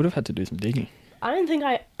 You would have had to do some digging. I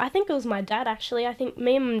think it was my dad actually. I think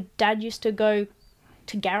me and Dad used to go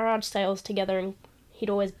to garage sales together, and he'd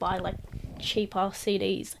always buy like cheaper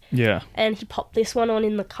CDs. Yeah. And he popped this one on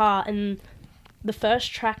in the car, and the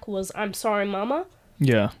first track was "I'm Sorry, Mama,"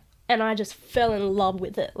 Yeah. and I just fell in love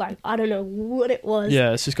with it. Like, I don't know what it was.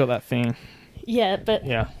 Yeah, it's just got that thing. Yeah, but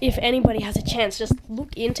Yeah. if anybody has a chance, just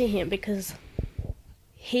look into him because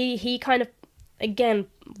he kind of, again,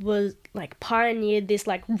 was like pioneered this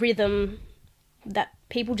like rhythm that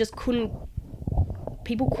people couldn't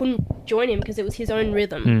join him because it was his own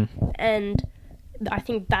rhythm. And I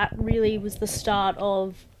think that really was the start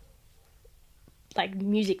of like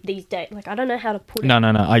music these days. Like, I don't know how to put it. No.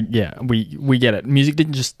 We get it. Music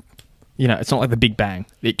didn't just, it's not like the Big Bang.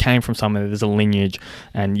 It came from somewhere. There's a lineage,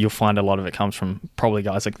 and you'll find a lot of it comes from probably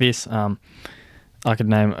guys like this. I could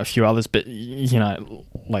name a few others, but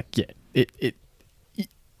it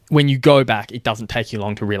when you go back, it doesn't take you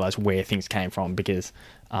long to realize where things came from because,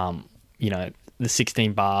 the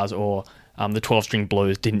 16 bars or the 12-string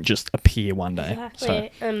blues didn't just appear one day.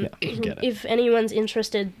 Exactly. So, get it. If anyone's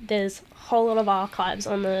interested, there's a whole lot of archives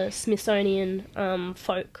on the Smithsonian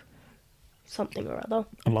folk something or other.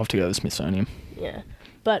 I'd love to go to the Smithsonian. Yeah.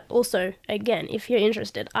 But also, again, if you're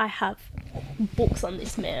interested, I have books on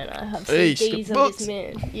this man. I have Hey, CDs on books. this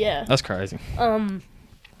man. Yeah. That's crazy.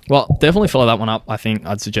 Well, definitely follow that one up. I think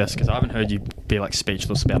I'd suggest because I haven't heard you be like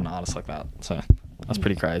speechless about an artist like that. So that's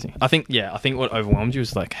pretty crazy. I think what overwhelmed you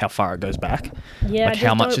is like how far it goes back. Yeah. Like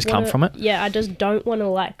how much has come from it. Yeah, I just don't want to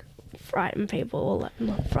like frighten people or like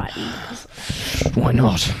not frighten. Why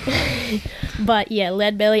not? But yeah,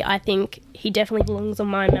 Leadbelly, I think he definitely belongs on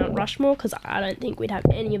my Mount Rushmore because I don't think we'd have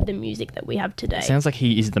any of the music that we have today. Sounds like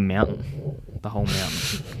he is the mountain, the whole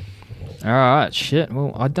mountain. All right, shit.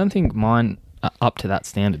 Well, I don't think mine are up to that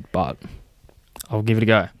standard, but I'll give it a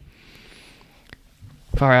go.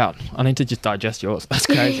 Far out. I need to just digest yours. That's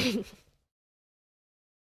crazy.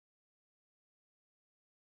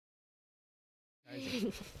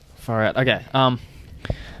 Far out. Okay.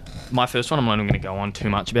 My first one I'm not even going to go on too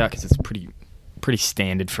much about because it's pretty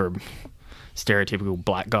standard for a stereotypical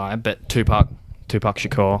black guy. But Tupac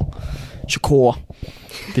Shakur.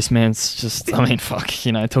 This man's just, I mean, fuck,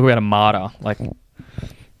 talk about a martyr. Like,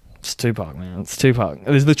 it's Tupac, man. It's Tupac.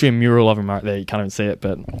 There's literally a mural of him right there. You can't even see it,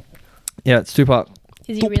 but yeah, it's Tupac.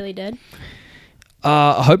 Is he really dead?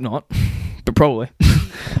 I hope not, but probably.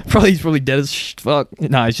 He's probably dead as fuck.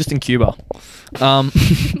 No, he's just in Cuba.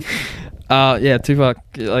 Yeah, Tupac,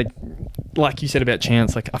 like you said about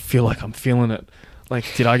Chance, like I feel like I'm feeling it. Like,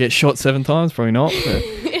 did I get shot 7 times? Probably not.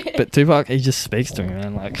 But Tupac, he just speaks to me,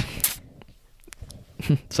 man. Like,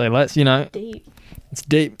 so let's, Deep. it's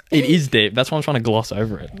deep. It is deep. That's why I'm trying to gloss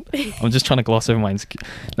over it. I'm just trying to gloss over my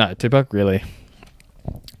No, Tupac really.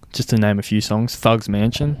 Just to name a few songs, Thug's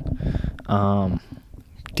Mansion,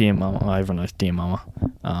 Dear Mama. Everyone knows Dear Mama.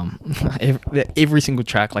 Every single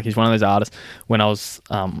track, like he's one of those artists. When I was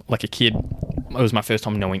like a kid, it was my first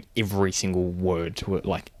time knowing every single word to it,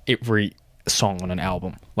 like every song on an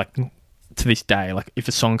album. Like to this day, like if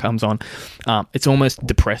a song comes on, it's almost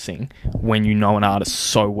depressing when you know an artist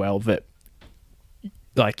so well that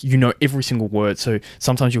like every single word. So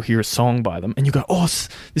sometimes you'll hear a song by them and you go, oh,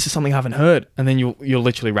 this is something I haven't heard, and then you'll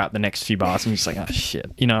literally rap the next few bars and you're just like, oh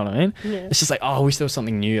shit, you know what I mean? Yeah. It's just like, oh, I wish there was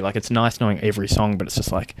something new. Like, it's nice knowing every song, but it's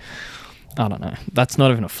just like, I don't know, that's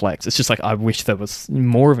not even a flex. It's just like, I wish there was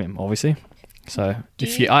more of him, obviously. So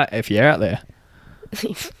if you're out there,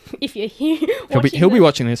 if you're here, he'll be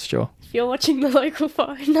watching this, sure. If you're watching the local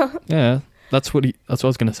foreigner, Yeah, That's what I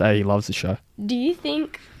was going to say. He loves the show. Do you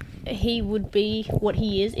think he would be what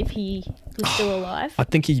he is if he was still alive? I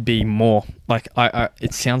think he'd be more like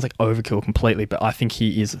it sounds like overkill completely, but I think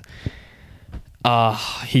he is.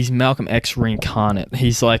 He's Malcolm X reincarnate.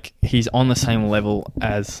 He's on the same level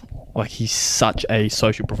as he's such a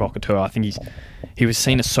social provocateur. I think he was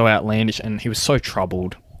seen as so outlandish, and he was so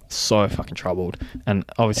troubled, so fucking troubled, and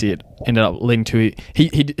obviously it ended up leading to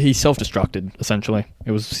he self-destructed essentially.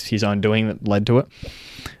 It was his own doing that led to it.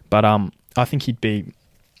 But I think he'd be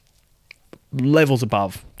levels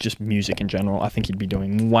above just music in general. I think he'd be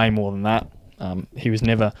doing way more than that. He was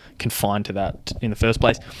never confined to that in the first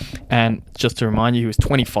place. And just to remind you, he was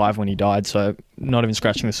 25 when he died, so not even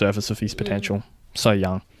scratching the surface of his potential. So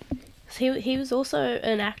young. He was also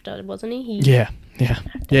an actor, wasn't he? Yeah.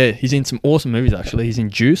 He's in some awesome movies, actually. He's in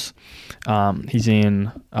Juice. He's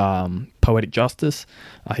in Poetic Justice.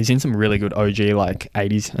 He's in some really good OG,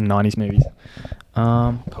 80s and 90s movies.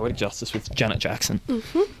 Poetic Justice with Janet Jackson.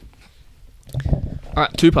 Mm-hmm. All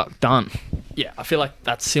right, Tupac, done. Yeah, I feel like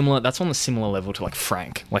that's similar. That's on the similar level to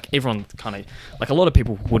Frank. Everyone kind of a lot of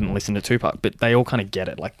people wouldn't listen to Tupac, but they all kind of get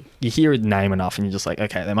it. You hear his name enough, and you're just like,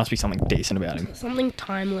 okay, there must be something decent about him. Something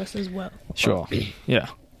timeless as well. Sure.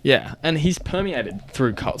 Yeah, and he's permeated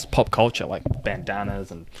through pop culture,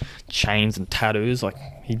 bandanas and chains and tattoos.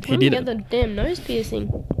 He did it. The damn nose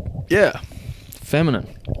piercing. Yeah, feminine.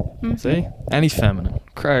 Mm-hmm. See, and he's feminine.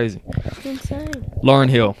 Crazy. It's insane. Lauryn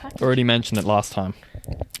Hill. Already mentioned it last time.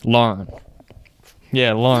 Lauren.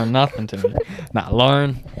 Yeah, Lauren, nothing to me.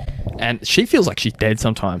 Lauren. And she feels like she's dead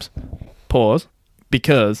sometimes. Pause.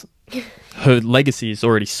 Because her legacy is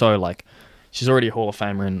already so, she's already a Hall of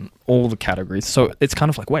Famer in all the categories. So it's kind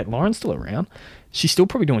of wait, Lauren's still around? She's still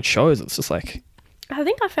probably doing shows. It's just I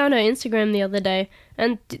think I found her Instagram the other day,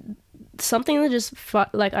 and something that just,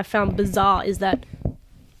 I found bizarre is that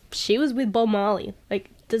she was with Bob Marley.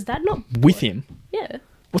 Does that not... With him? Yeah.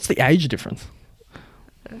 What's the age difference?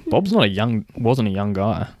 Bob's wasn't a young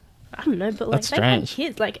guy. I don't know, but that's they strange.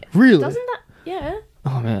 had kids. Really? Doesn't that? Yeah.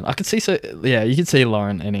 Oh man, I could see you could see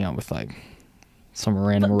Lauren ending up with some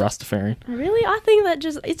random Rastafarian. Really, I think that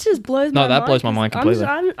just blows my mind. No, that blows my mind completely.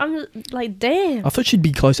 I'm damn. I thought she'd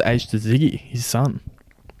be close age to Ziggy, his son.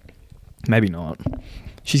 Maybe not.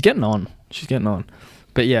 She's getting on.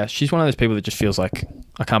 But yeah, she's one of those people that just feels like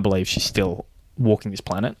I can't believe she's still walking this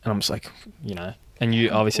planet, and I'm just And you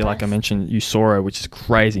obviously, I mentioned, you saw her, which is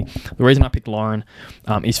crazy. The reason I picked Lauren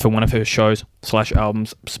is for one of her shows /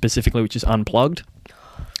 albums specifically, which is Unplugged.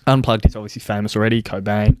 Unplugged is obviously famous already.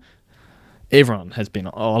 Cobain. Everyone has been,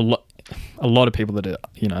 a lot of people that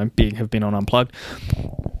are, big have been on Unplugged.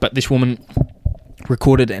 But this woman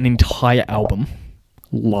recorded an entire album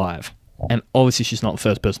live. And obviously she's not the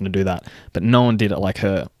first person to do that. But no one did it like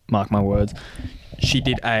her, mark my words. She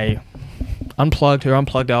did her Unplugged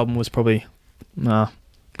album was probably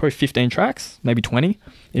 15 tracks, maybe 20,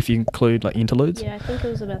 if you include interludes. Yeah, I think it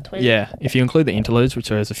was about 20. Yeah, if you include the interludes, which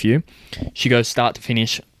there's a few, she goes start to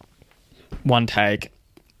finish, one take,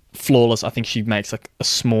 flawless. I think she makes a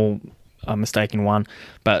small mistake in one,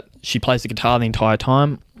 but she plays the guitar the entire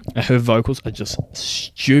time. Her vocals are just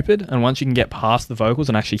stupid, and once you can get past the vocals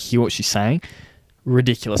and actually hear what she's saying,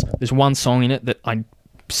 ridiculous. There's one song in it that I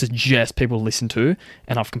suggest people listen to,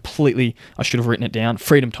 and I should have written it down.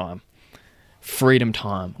 Freedom Time.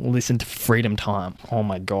 Listen to Freedom Time. Oh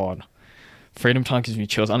my god, Freedom Time gives me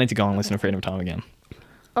chills. I need to go and listen to Freedom Time again.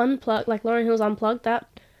 Unplugged, Lauryn Hill's Unplugged, that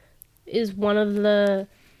is one of the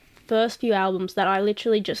first few albums that I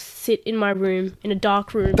literally just sit in my room, in a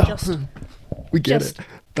dark room. We get it.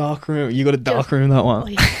 Dark room. You got a dark room that one. Oh,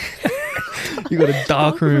 yeah. You got a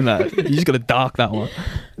dark room that. You just got to dark that one.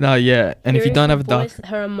 No, yeah. And if you don't have a dark...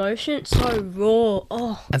 Her emotion, so raw.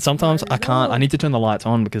 Oh. And sometimes I can't. I need to turn the lights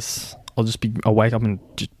on because I'll wake up in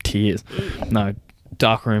just tears. No,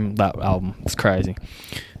 Dark Room, that album, it's crazy.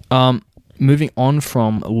 Moving on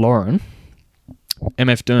from Lauren,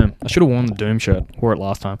 MF Doom. I should have worn the Doom shirt. Wore it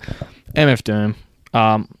last time. MF Doom.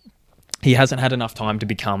 He hasn't had enough time to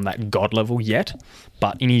become that god level yet,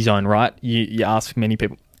 but in his own right, you ask many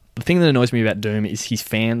people. The thing that annoys me about Doom is his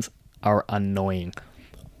fans are annoying,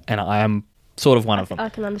 and I am sort of one of them. I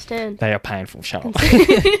can understand. They are painful. Shut up.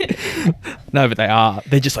 No, but they are.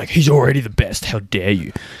 They're just he's already the best. How dare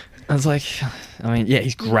you? I was yeah,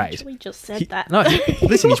 he's great. We just said that. No,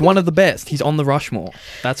 listen, he's one of the best. He's on the Rushmore.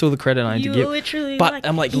 That's all the credit I need to give. Literally, but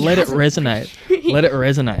I'm let it resonate. Let it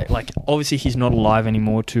resonate. Obviously, he's not alive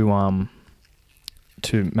anymore to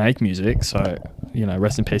make music. So,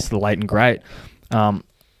 rest in peace to the late and great.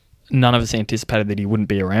 None of us anticipated that he wouldn't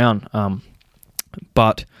be around.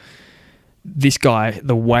 But this guy,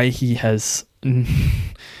 the way he has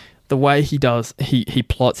the way he does, he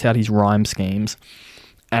plots out his rhyme schemes,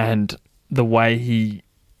 and the way he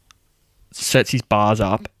sets his bars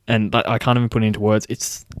up, and I can't even put it into words.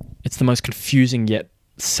 It's the most confusing yet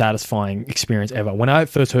satisfying experience ever. When I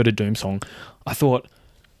first heard a Doom song, I thought,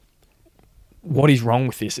 what is wrong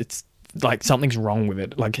with this? It's like something's wrong with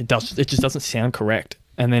it. Like it just doesn't sound correct.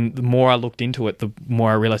 And then the more I looked into it, the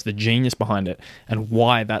more I realized the genius behind it and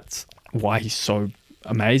why he's so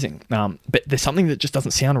amazing. But there's something that just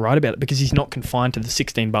doesn't sound right about it because he's not confined to the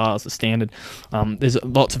 16 bars, the standard. There's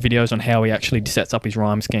lots of videos on how he actually sets up his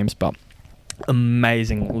rhyme schemes, but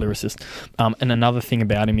amazing lyricist. And another thing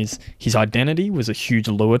about him is his identity was a huge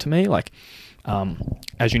lure to me. Like,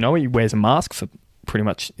 as you know, he wears a mask for pretty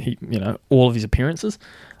much all of his appearances.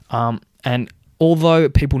 And although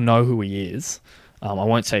people know who he is, I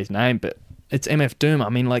won't say his name, but it's MF Doom. I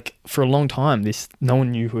mean, like, for a long time, no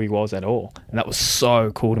one knew who he was at all. And that was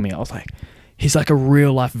so cool to me. I was like, he's like a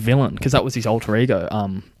real life villain, because that was his alter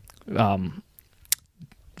ego.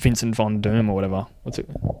 Vincent Von Doom or whatever. What's it?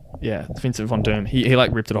 Yeah, it's Vincent Von Doom. He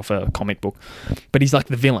like ripped it off a comic book. But he's like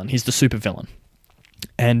the villain. He's the super villain.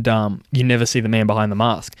 And you never see the man behind the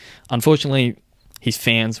mask. Unfortunately, his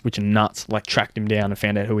fans, which are nuts, like tracked him down and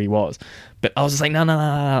found out who he was. But I was just like, no.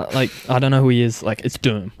 Like, I don't know who he is. Like, it's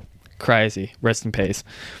Doom. Crazy. Rest in peace.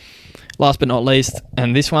 Last but not least,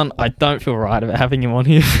 and this one, I don't feel right about having him on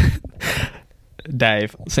here.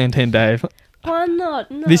 Dave. Santan Dave. Why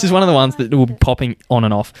not? No. This is one of the ones that will be popping on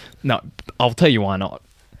and off. No, I'll tell you why not.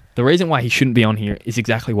 The reason why he shouldn't be on here is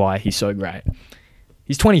exactly why he's so great.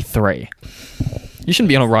 He's 23. You shouldn't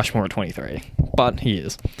be on a Rushmore at 23, but he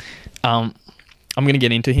is. I'm going to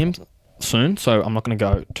get into him soon, so I'm not going to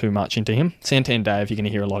go too much into him. Santan Dave, you're going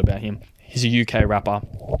to hear a lot about him. He's a UK rapper,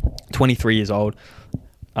 23 years old.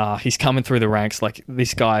 He's coming through the ranks. Like,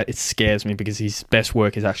 this guy, it scares me because his best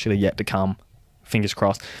work is actually yet to come. Fingers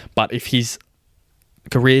crossed. But if his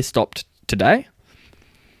career stopped today,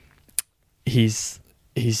 he's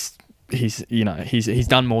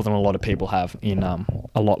done more than a lot of people have in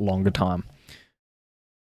a lot longer time.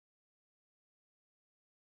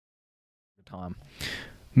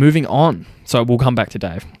 Moving on. So we'll come back to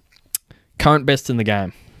Dave. Current best in the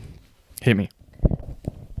game. Hit me.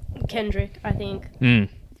 Kendrick, I think.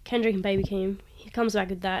 Kendrick and Baby Keem. He comes back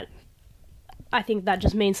with that. I think that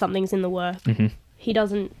just means something's in the work. Mm-hmm. He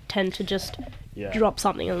doesn't tend to just drop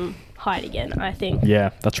something and hide again, I think.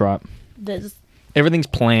 Yeah, that's right. Everything's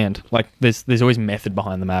planned. Like, there's always method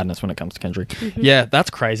behind the madness when it comes to Kendrick. Mm-hmm. Yeah, that's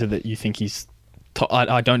crazy that you think he's...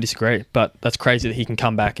 I don't disagree, but that's crazy that he can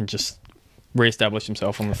come back and just re-establish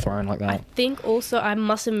himself on the throne like that. I think also, I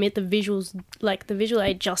must admit, the visuals, like, the visual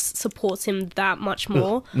aid just supports him that much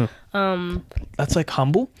more. That's like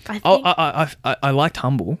Humble. I liked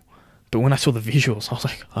Humble, but when I saw the visuals, I was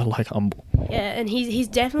like, I like Humble. Yeah, and he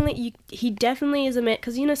definitely is a man,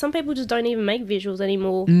 because some people just don't even make visuals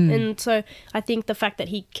anymore, and so I think the fact that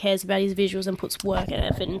he cares about his visuals and puts work and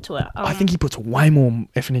effort into it. I think he puts way more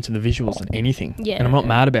effort into the visuals than anything. Yeah, and I'm not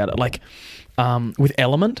mad about it. Like, with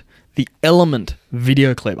Element. The Element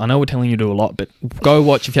video clip. I know we're telling you to do a lot, but go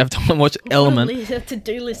watch, if you have time, watch Element.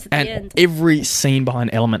 To-do list at and the end. Every scene behind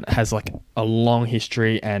Element has like a long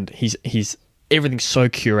history, and he's everything's so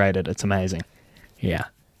curated. It's amazing. Yeah.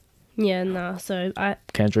 Yeah, no. So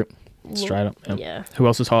Kendrick, straight up. Yeah. Who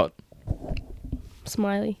else is hot?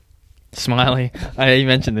 Smiley. You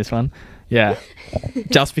mentioned this one. Yeah.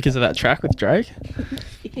 Just because of that track with Drake.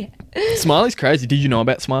 Yeah. Smiley's crazy. Did you know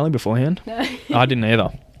about Smiley beforehand? No. I didn't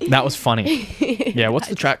either. That was funny. Yeah, what's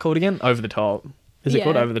the track called again? Over the Top. Is it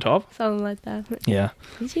called Over the Top? Something like that. Yeah.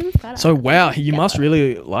 He's even better. So, wow, you must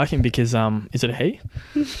really like him because, is it a he?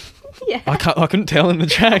 Yeah. I couldn't tell in the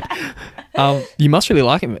track. You must really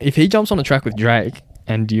like him. If he jumps on a track with Drake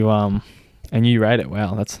and you rate it,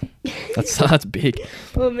 wow, that's big.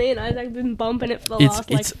 Well, me and Isaac have been bumping it for the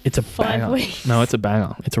last it's a 5 banger. weeks. No, it's a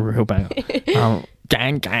banger. It's a real banger.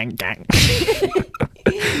 Gang.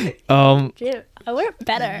 I wear it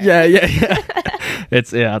better. Yeah.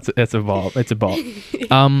 It's a bop. It's a bop.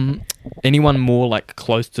 Anyone more like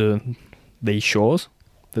close to these shores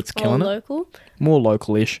that's killing it? Local? More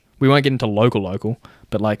local-ish. We won't get into local,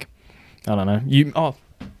 but like, I don't know.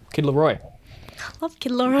 Kid Laroi. I love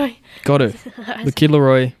Kid Laroi. Got to. The Kid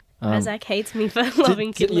Laroi. Isaac hates me for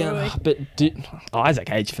loving Kid Laroi. Yeah, but Isaac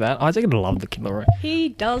hates you for that. Isaac would love the Kid Laroi. He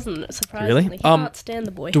doesn't, surprisingly. Really? He can't stand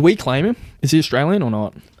the boy. Do we claim him? Is he Australian or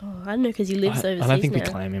not? Oh, I don't know, because he lives overseas now. I don't think we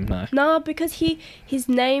claim him, no. No, because his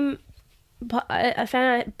name... I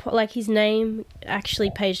found out, like, his name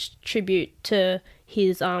actually pays tribute to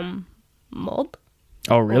his mob.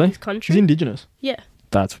 Oh, really? His country. He's Indigenous? Yeah.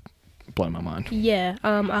 That's blow my mind. Yeah.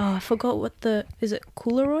 I forgot what is it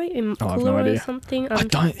Coolroy? Oh, I have no Coolroy idea. or something? I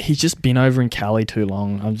don't. He's just been over in Cali too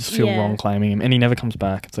long. I just feel Yeah. wrong claiming him, and he never comes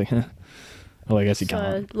back. It's like, well, I guess he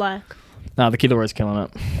can't. So like, Nah, the Kid Leroy's killing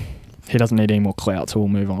it. He doesn't need any more clout, so we'll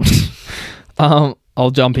move on.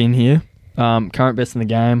 I'll jump in here. Current best in the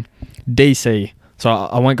game, DC. So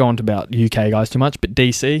I won't go on to about UK guys too much, but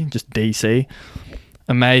DC, just DC.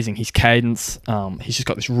 Amazing. His cadence, he's just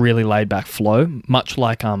got this really laid back flow, much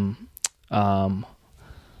like Unknown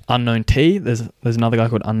T. There's another guy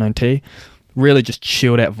called Unknown T. Really just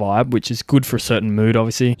chilled out vibe, which is good for a certain mood,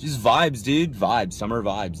 obviously. Just vibes, dude. Vibes. Summer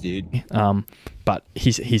vibes, dude. But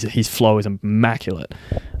his flow is immaculate.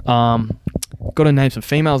 Got to name some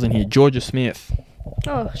females in here. Georgia Smith.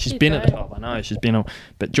 oh, She's been at the top. I know she's been,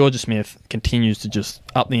 but Georgia Smith continues to just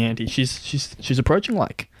up the ante. She's approaching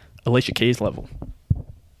like Alicia Keys level.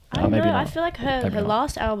 I don't maybe know. not. I feel like her Maybe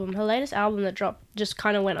not. her latest album that dropped just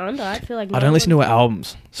kind of went under. I feel like I don't listen to her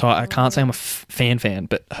albums, so I can't say I'm a fan,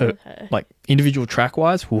 but her Okay. like individual track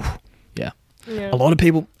wise, yeah. Yeah. A lot of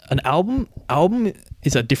people, an album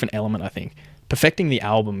is a different element. I think perfecting the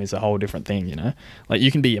album is a whole different thing. You know, like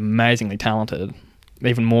you can be amazingly talented,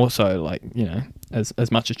 even more so, like you know,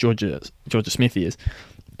 as much as Georgia Smith is,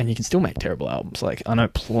 and you can still make terrible albums. Like I know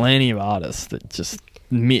plenty of artists that just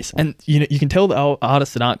miss, and you know you can tell the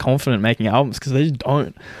artists that aren't confident making albums because they just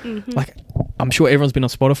don't. Like I'm sure everyone's been on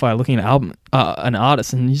Spotify looking at an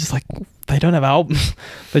artist, and you're just like they don't have albums,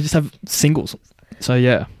 they just have singles. So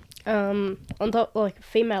yeah, On top, like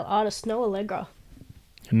female artist Snow Allegra.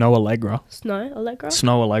 Snow Allegra.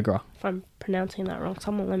 If I'm pronouncing that wrong,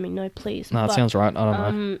 someone let me know, please. No, that But, sounds right. I don't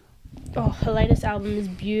know. Oh, her latest album is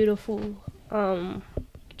beautiful.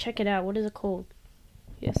 Check it out. What is it called?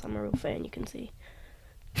 Yes, I'm a real fan. You can see.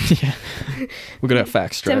 Yeah, we got our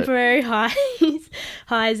facts straight. Temporary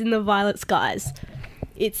highs in the violet skies.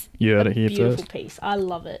 It's You heard a it here beautiful first. piece. I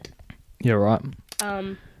love it. Yeah, right.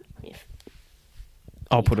 If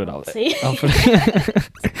I'll put it up there. see. I'll put it.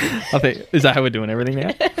 I think is that how we're doing everything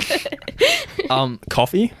now?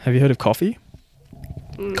 Coffee. Have you heard of Coffee?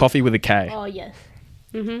 Coffee with a K. Oh yes.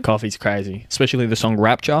 Coffee's crazy, especially the song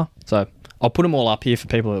Rapture. So I'll put them all up here for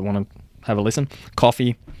people that want to have a listen.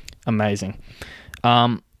 Coffee, amazing.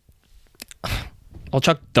 I'll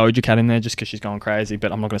chuck Doja Cat in there just because she's going crazy,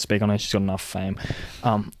 but I'm not going to speak on her. She's got enough fame.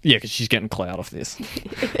 Yeah, because she's getting clout off this.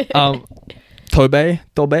 Tobe.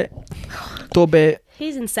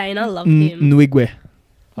 He's insane. I love him. Nwigwe.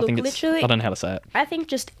 I Look, think it's. literally- I don't know how to say it. I think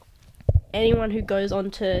just anyone who goes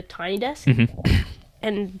onto Tiny Desk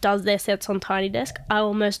and does their sets on Tiny Desk, I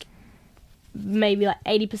almost maybe like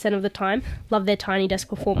 80% of the time love their Tiny Desk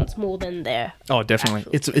performance more than their Oh, definitely.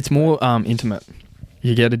 actual- It's more intimate.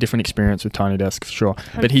 You get a different experience with Tiny Desk for sure.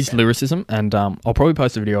 But his 100%. lyricism, and I'll probably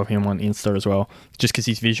post a video of him on Insta as well, just because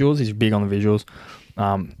his visuals, he's big on the visuals.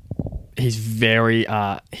 He's very,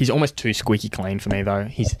 he's almost too squeaky clean for me though.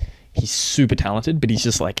 He's super talented, but he's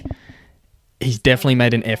just like, he's definitely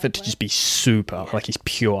made an effort to just be super, like he's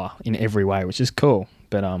pure in every way, which is cool.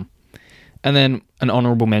 But and then an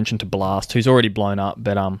honourable mention to Blast, who's already blown up,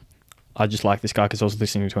 but I just like this guy because I was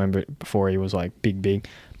listening to him before he was like big.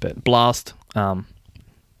 But Blast,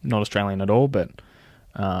 not Australian at all, but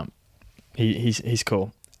he's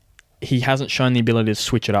cool. He hasn't shown the ability to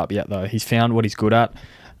switch it up yet though. He's found what he's good at,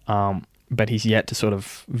 but he's yet to sort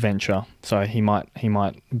of venture. So he might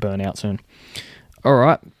burn out soon. All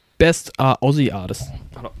right, best Aussie artist.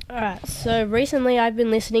 Alright, so recently I've been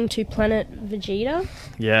listening to Planet Vegeta.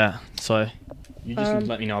 Yeah, so you just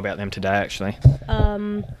let me know about them today actually.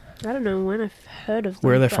 I don't know when I've heard of them.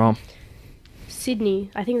 Where are they but from?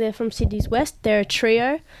 Sydney. I think they're from Sydney's West. They're a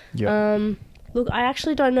trio. Yeah. Look, I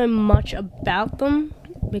actually don't know much about them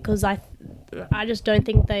because I just don't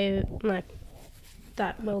think they're like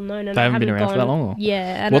that well known. And They I haven't been around for that gone- long, or?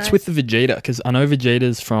 Yeah. And What's with the Vegeta? Because I know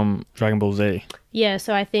Vegeta's from Dragon Ball Z. Yeah,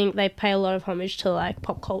 so I think they pay a lot of homage to like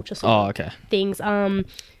pop culture sort Oh, of okay. things.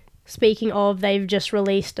 Speaking of, they've just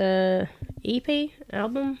released a EP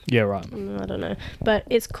album. Yeah, right. I don't know, but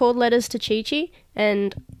it's called Letters to Chi Chi,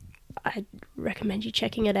 and I recommend you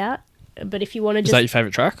checking it out. But if you want to Is just that your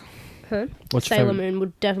favourite track? Huh? What's your Sailor favourite? Moon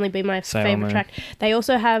would definitely be my Sailor favorite Moon. track. They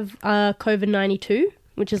also have COVID-92,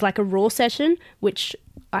 which is like a raw session, which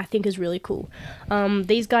I think is really cool.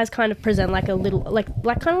 These guys kind of present like a little, like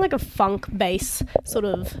kind of like a funk bass sort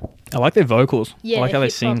of I like their vocals. Yeah, I like how they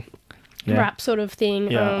hip-hop sing. Yeah. rap sort of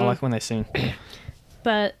thing. Yeah, I like when they sing.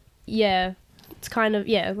 But yeah, it's kind of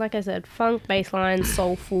like I said, funk bass line,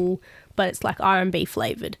 soulful, but it's like R&B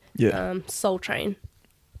flavored. Yeah. Soul Train,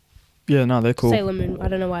 Yeah, no, they're cool. Sailor Moon. I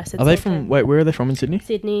don't know why I said. Are they Soul from? Train. Wait, where are they from in Sydney?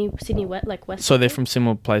 Sydney, West, like West. So they're from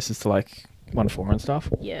similar places to like 1 to 4 and stuff.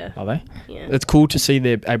 Yeah. Are they? Yeah. It's cool to see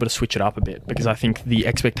they're able to switch it up a bit, because I think the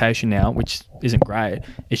expectation now, which isn't great,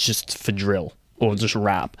 is just for drill or just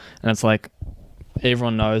rap. And it's like,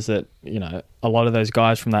 everyone knows that, you know, a lot of those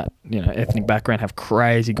guys from that, you know, ethnic background have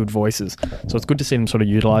crazy good voices. So it's good to see them sort of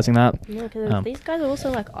utilising that. Yeah, because these guys are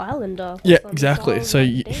also like Islander. Yeah, So exactly. it's So, all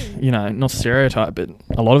you, like, damn. you know, not stereotype, but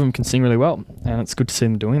a lot of them can sing really well. And it's good to see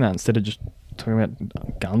them doing that instead of just talking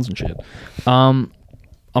about guns and shit. I'm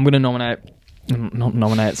going to nominate... Not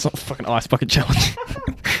nominate. It's not a fucking Ice Bucket Challenge.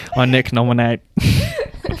 I neck nominate.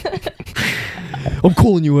 I'm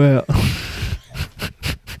calling you out.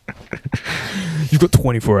 You've got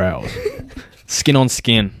 24 hours. Skin on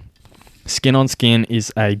Skin. Skin on Skin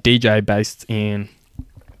is a DJ based in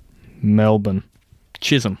Melbourne.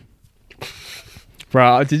 Chisholm.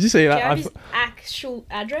 Bro, did you see Do that? you have his actual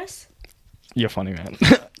address? You're funny, man.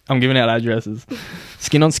 I'm giving out addresses.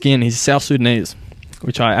 Skin on Skin, he's South Sudanese,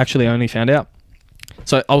 which I actually only found out.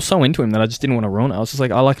 So I was so into him that I just didn't want to ruin it. I was just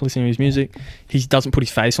like, I like listening to his music. He doesn't put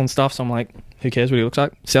his face on stuff, so I'm like, who cares what he looks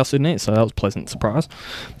like? South Sudanese. So that was a pleasant surprise.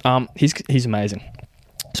 He's amazing.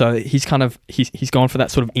 So he's gone for that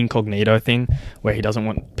sort of incognito thing where he doesn't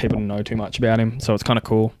want people to know too much about him. So it's kind of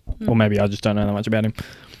cool. Or maybe I just don't know that much about him.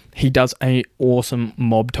 He does a awesome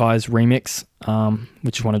Mob Ties remix,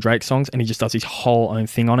 which is one of Drake's songs, and he just does his whole own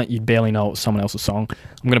thing on it. You'd barely know it was someone else's song.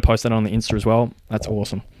 I'm going to post that on the Insta as well. That's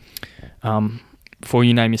awesome. Before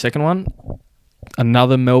you name your second one,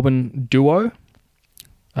 another Melbourne duo.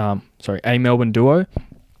 A Melbourne duo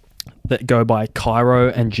that go by Cairo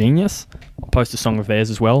and Genius. I'll post a song of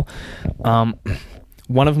theirs as well.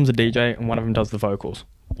 One of them's a DJ and one of them does the vocals.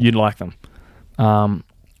 You'd like them.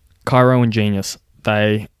 Cairo and Genius,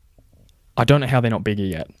 I don't know how they're not bigger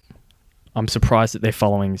yet. I'm surprised that their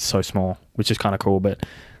following is so small, which is kind of cool, but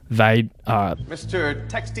they Mr.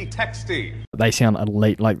 Texty. they sound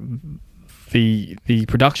elite. Like the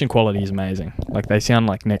production quality is amazing. Like they sound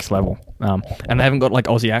like next level. And they haven't got like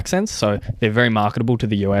Aussie accents, so they're very marketable to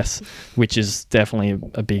the US, which is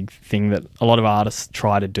definitely a big thing that a lot of artists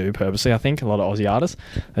try to do purposely. I think a lot of Aussie artists,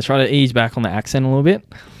 they try to ease back on the accent a little bit,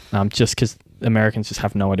 just because Americans just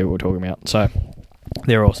have no idea what we're talking about. So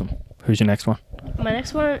they're awesome. Who's your next one? My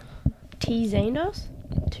next one, T Zandos.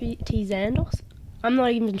 I'm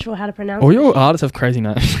not even sure how to pronounce All it. your artists have crazy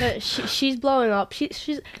names. But she's blowing up.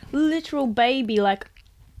 She's literal baby. Like,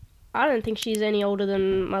 I don't think she's any older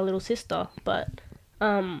than my little sister. But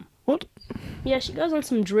What? yeah, she goes on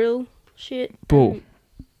some drill shit. Bull.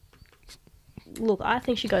 Look, I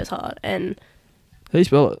think she goes hard. And How do you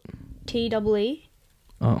spell it? TEE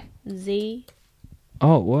Oh. Z.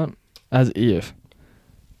 Oh, what? As if.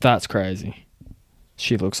 That's crazy.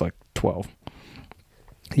 She looks like 12.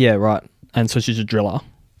 Yeah, right. And so she's a driller.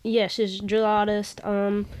 Yeah, she's a drill artist.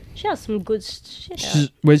 She has some good shit.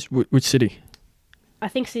 Which city? I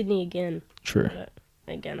think Sydney again. True. But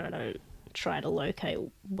again, I don't try to locate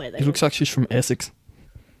where they. It looks like she's from Essex.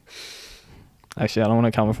 Actually, I don't want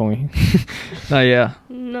to come for me. No, yeah.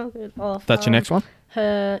 Not good off. That's your next one?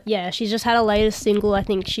 She's just had a latest single. I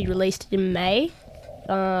think she released it in May.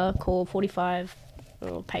 Called 45.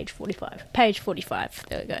 Oh, page 45. Page 45.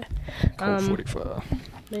 There we go. Cool 45.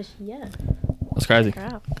 But yeah. That's crazy. Check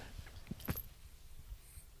her out.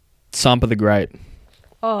 Sampa the Great.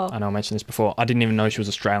 Oh. I know I mentioned this before. I didn't even know she was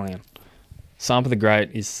Australian. Sampa the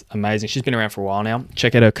Great is amazing. She's been around for a while now.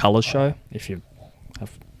 Check out her Colours show if you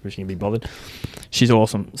can be bothered. She's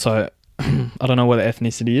awesome. So I don't know what the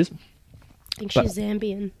ethnicity is. I think she's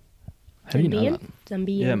Zambian. How do you know that?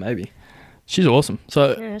 Zambian. Yeah, maybe. She's awesome.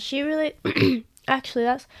 So Yeah, she really. Actually,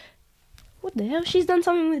 that's. What the hell? She's done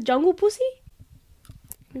something with Jungle Pussy?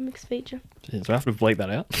 Remix feature. Jeez, do I have to bleep that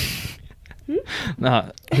out?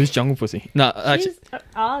 Nah, who's Jungle Pussy? No, actually,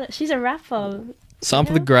 She's a rapper.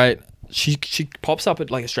 Sampa the Great. She pops up at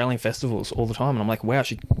like Australian festivals all the time, and I'm like, wow,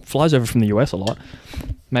 she flies over from the US a lot.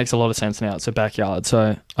 Makes a lot of sense now. It's her backyard,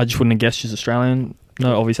 so I just wouldn't have guessed she's Australian.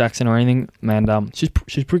 No obvious accent or anything, and she's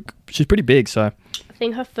pretty big. So I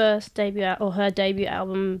think her first debut her debut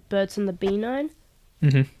album, Birds and the B9.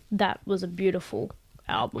 That was a beautiful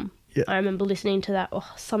album. Yeah. I remember listening to that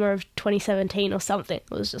summer of 2017 or something. It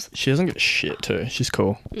was just. she doesn't give a shit too. She's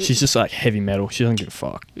cool. She's just like heavy metal. She doesn't give a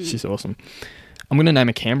fuck. She's awesome. I'm gonna name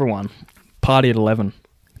a Canberra one. Party at 11.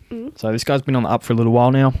 So this guy's been on the up for a little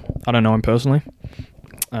while now. I don't know him personally.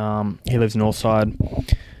 He lives Northside,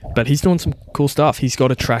 but he's doing some cool stuff. He's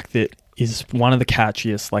got a track that is one of the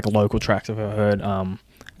catchiest like local tracks I've ever heard.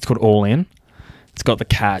 It's called All In. It's got the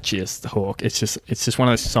catchiest hook. It's just one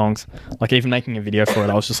of those songs. Like even making a video for it,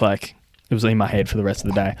 I was just like, it was in my head for the rest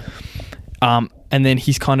of the day. And then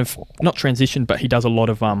he's kind of not transitioned, but he does a lot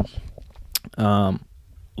of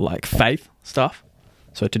like faith stuff.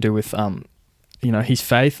 So to do with his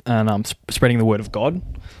faith and spreading the word of God.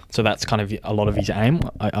 So that's kind of a lot of his aim,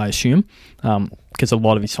 I assume, because a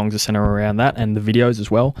lot of his songs are centered around that, and the videos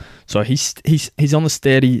as well. So he's on the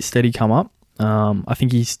steady come up. I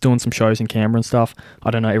think he's doing some shows in Canberra and stuff.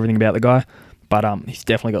 I don't know everything about the guy, but he's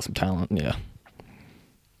definitely got some talent. Yeah.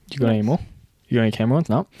 You got any more? You got any Canberra ones?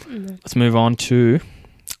 No. Let's move on to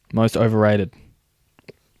most overrated.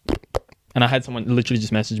 And I had someone literally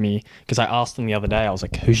just message me because I asked them the other day. I was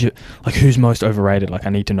like, who's most overrated? Like, I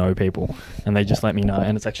need to know people, and they just let me know,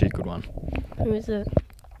 and it's actually a good one. Who is it?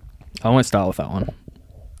 I won't start with that one.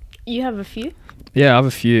 You have a few? Yeah, I have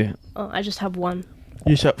a few. Oh, I just have one.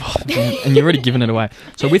 You should, and you're already giving it away.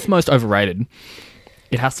 So with most overrated,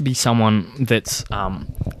 it has to be someone that's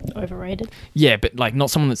Overrated? Yeah, but like not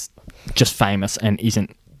someone that's just famous and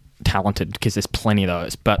isn't talented, because there's plenty of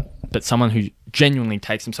those, but someone who genuinely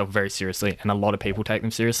takes himself very seriously, and a lot of people take them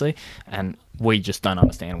seriously, and we just don't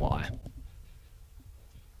understand why.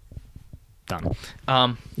 Done.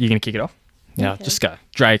 You gonna kick it off? Yeah, Okay. just go.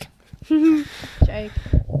 Drake. Jake.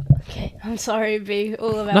 Okay, I'm sorry, B.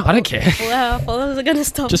 All about No, I don't care. All our followers are gonna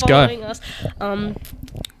stop Just go. following us. Why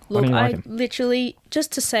Look, don't you like I him? literally,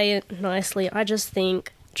 just to say it nicely, I just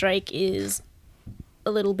think Drake is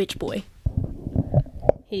a little bitch boy.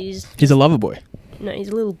 He's He's a lover boy. no, he's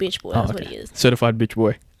a little bitch boy. Oh, That's okay. what he is, Certified bitch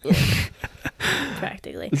boy.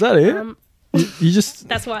 practically. Is that it? You just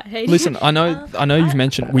That's why I hate him. listen. I know you've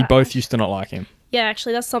mentioned we both used to not like him. Yeah,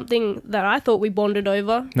 actually, that's something that I thought we bonded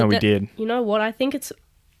over. No, But we that- did. You know what? I think it's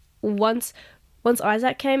once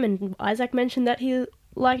Isaac came and Isaac mentioned that he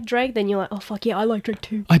liked Drake, then you're like, oh fuck yeah, I like Drake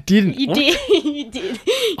too. I didn't. You What? did. You did.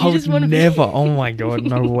 You I would just wanna never. Oh my god,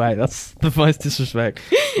 no way. That's the most disrespect.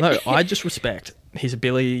 No, I just respect his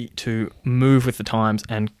ability to move with the times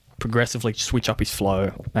and progressively switch up his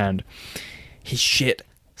flow, and his shit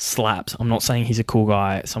slaps. I'm not saying he's a cool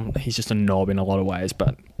guy. He's just a knob in a lot of ways,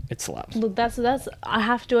 but it slaps. Look, that's. I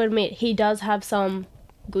have to admit, he does have some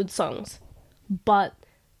good songs, but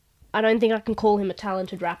I don't think I can call him a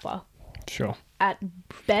talented rapper. Sure. At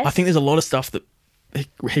best, I think there's a lot of stuff that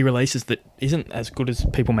he releases that isn't as good as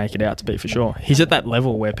people make it out to be, for sure. He's at that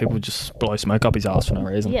level where people just blow smoke up his ass for no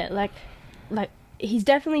reason. yeah, like he's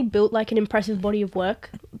definitely built like an impressive body of work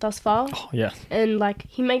thus far. Oh, yeah. And like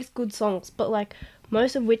he makes good songs, but like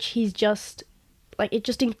most of which he's just like it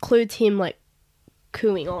just includes him like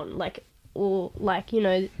cooing on, like, or like, you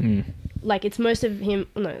know, like it's most of him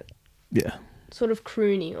Yeah. sort of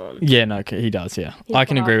crooning on. Yeah, no, he does, yeah. His I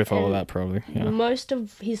can agree part, with all of and that, probably. Yeah. Most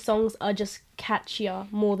of his songs are just catchier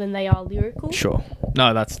more than they are lyrical. Sure.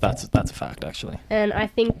 No, that's a fact, actually. And I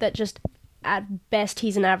think that just at best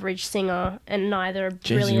he's an average singer and neither a Jeez,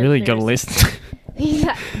 brilliant you really got a lyricist. list.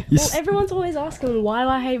 Yeah. You Well, s- everyone's always asking why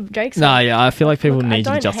I hate Drake. Nah, yeah, I feel like people Look, need I to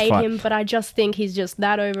don't justify hate it. him, but I just think he's just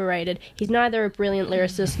that overrated. He's neither a brilliant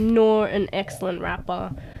lyricist nor an excellent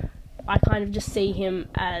rapper. I kind of just see him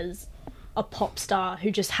as a pop star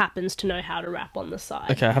who just happens to know how to rap on the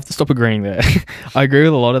side. Okay, I have to stop agreeing there. I agree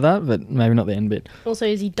with a lot of that, but maybe not the end bit. Also,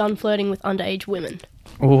 is he done flirting with underage women?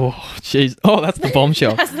 Oh, jeez. Oh, that's the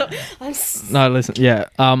bombshell. No, listen. Yeah,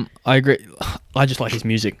 I agree. I just like his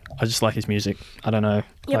music. I don't know.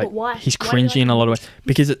 Yeah, like, but why? He's Why do you cringy like in a lot of ways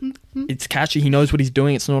because it's catchy. He knows what he's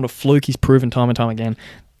doing. It's not a fluke. He's proven time and time again.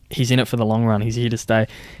 He's in it for the long run. He's here to stay.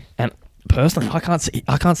 And personally, I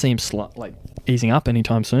can't see him easing up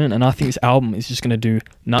anytime soon. And I think this album is just going to do.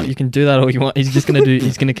 No, you can do that all you want. He's just going to do.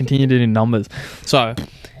 He's going to continue to do numbers. So,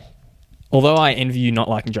 although I envy you not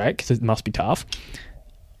liking Drake because it must be tough,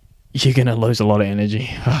 you're going to lose a lot of energy.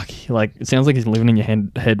 Fuck. Like, it sounds like he's living in your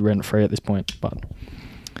head rent free at this point. But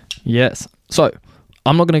yes. So,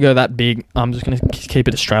 I'm not going to go that big. I'm just going to keep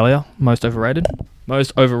it Australia. Most overrated.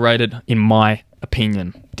 Most overrated in my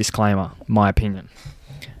opinion. Disclaimer. My opinion.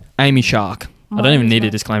 Amy Shark. I don't even need a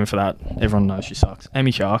disclaimer for that. Everyone knows she sucks.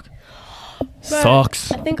 Amy Shark.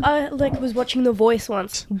 Sucks. I think I was watching The Voice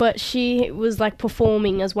once, but she was like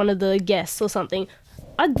performing as one of the guests or something.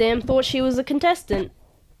 I damn thought she was a contestant.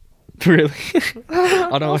 Really? I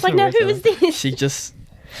don't I was watch like, The now Voice who is ever. this? She just...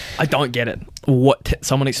 I don't get it.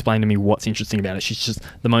 Someone explain to me what's interesting about it. She's just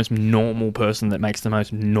the most normal person that makes the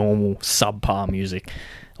most normal subpar music.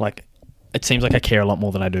 Like, it seems like I care a lot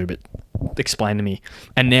more than I do, but explain to me.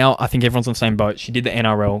 And now I think everyone's on the same boat. She did the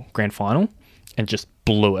NRL grand final and just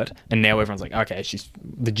blew it. And now everyone's like, okay,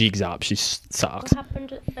 the jig's up. She sucks. What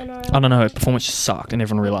happened at NRL? I don't know. Her performance just sucked, and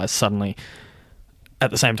everyone realised suddenly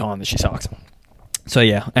at the same time that she sucks. So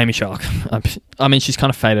yeah, Amy Shark. I mean, she's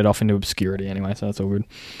kind of faded off into obscurity anyway, so that's all good.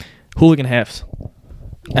 Hooligan Hefs.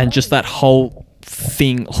 And just that whole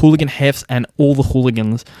thing, hooligan hefts and all the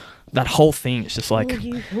hooligans, that whole thing is just like, Oh,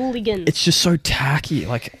 you hooligans. it's just so tacky.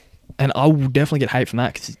 Like, and I will definitely get hate from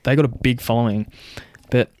that because they got a big following.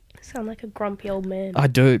 But Sound like a grumpy old man. I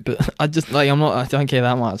do, but I just like I don't care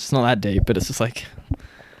that much. It's not that deep, but it's just like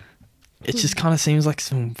it just kind of seems like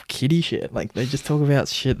some kiddie shit. Like they just talk about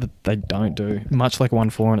shit that they don't do. Much like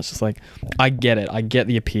 1-4, and it's just like I get it. I get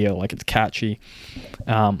the appeal. Like it's catchy,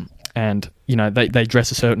 and you know they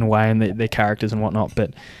dress a certain way and their characters and whatnot.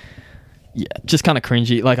 But yeah, just kind of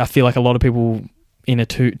cringy. Like I feel like a lot of people in a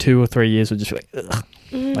two or 3 years would just be like, ugh,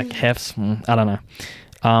 like hefts. I don't know.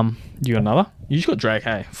 You got another? You just got Drake,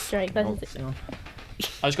 hey? Drake, that's it.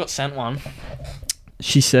 I just got sent one.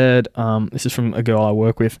 She said, this is from a girl I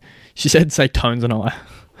work with. She said, say Tones and I.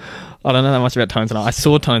 I don't know that much about Tones and I. I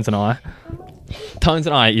saw Tones and I. Tones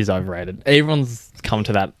and I is overrated. Everyone's come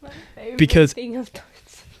to that. Because Thing of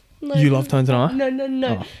Tones. No, you love Tones and I?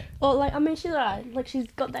 No. Oh. Well, like, I mean, she's alright. Like, she's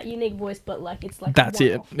got that unique voice, but, like, it's like... That's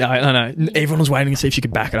it. one-off. Yeah, I know. Everyone was waiting to see if she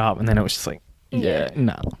could back it up, and then it was just like, yeah,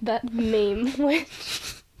 no. That meme where...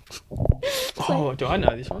 Oh, do I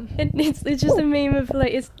know this one? It's just a meme of,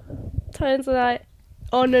 like, it's Tones and I...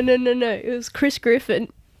 Oh, no. It was Chris Griffin.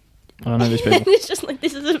 I don't know these And people. it's just like,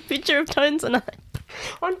 this is a picture of Tones and I.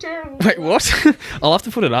 I'm terrible. Wait, what? I'll have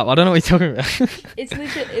to put it up. I don't know what you're talking about. It's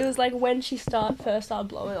legit. It was like when she first started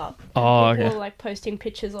blowing up. Oh, People okay. were like posting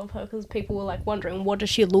pictures of her because people were like wondering, what does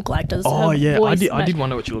she look like? Does Oh, her yeah. voice I match? did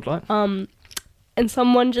wonder what she looked like. And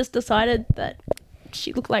someone just decided that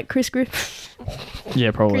she looked like Chris Griffin.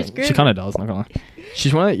 Yeah, probably. Chris She Griffin. kind of does, not gonna lie.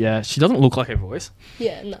 She's one of, yeah, she doesn't look like her voice.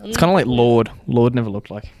 Yeah, no. It's kind of like Lord. Lord never looked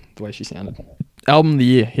like the way she sounded. Album of the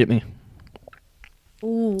year, hit me.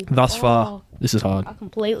 Ooh. Thus Oh, far, this is hard. I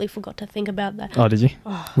completely forgot to think about that. Oh, did you?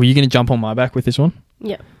 Oh. Were you going to jump on my back with this one?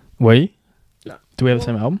 Yeah. Were you? No. Do we have the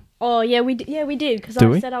same album? Oh, yeah, we did. Because Do I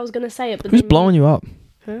we? said I was going to say it. But Who's then blowing you up?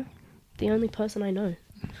 Huh? The only person I know.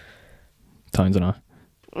 Tones and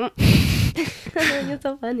I. You're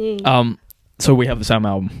so funny. So we have the same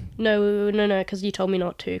album. No, because you told me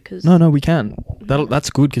not to. Cause No, we can. That's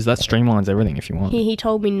good because that streamlines everything if you want. He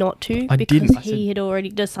told me not to I because didn't. I he said- had already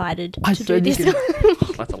decided I to do said you this.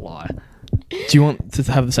 Oh, that's a lie. Do you want to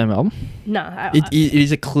have the same album? No, It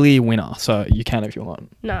is a clear winner, so you can if you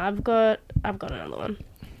want. no, I've got another one.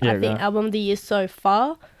 Yeah, I think go. album of the year so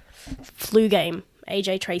far, Flu Game,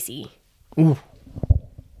 AJ Tracy. Ooh,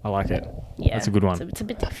 I like it. Yeah, That's a good one. It's a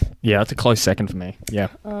bit tough. Yeah, that's a close second for me. Yeah,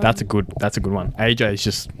 that's a good one. AJ is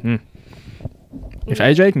just. If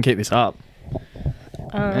AJ can keep this up,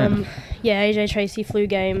 man. Yeah, AJ Tracy, Flu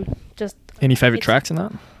Game. Just Any favorite it's- tracks in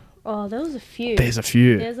that? oh, there was a few. There's a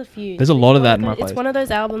few. There's a few. There's a lot of that in my It's playlist. one of those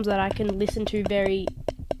albums that I can listen to very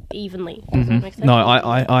evenly. Does that make sense? No,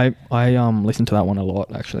 I listen to that one a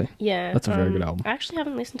lot actually. Yeah, That's a very good album. I actually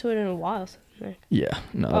haven't listened to it in a while. So, no. Yeah,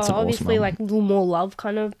 no, that's an obviously, awesome like album. Little More Love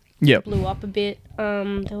kind of Yep. blew up a bit.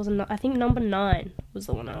 There was I think number 9 was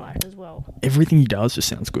the one I liked as well. Everything he does just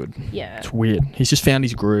sounds good. Yeah. It's weird. He's just found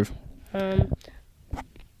his groove.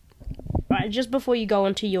 Right, just before you go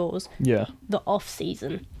on to yours, Yeah. the off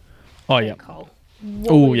season. Oh yeah. Cole.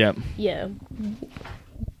 Oh yeah. Yeah.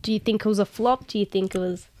 Do you think it was a flop? Do you think it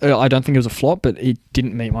was? I don't think it was a flop, but it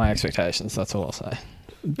didn't meet my expectations. That's all I'll say.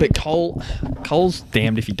 But Cole's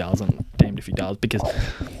damned if he doesn't, damned if he does, because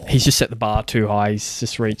he's just set the bar too high. He's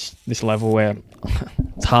just reached this level where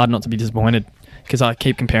it's hard not to be disappointed. Because I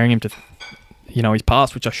keep comparing him to, his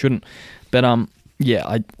past, which I shouldn't. But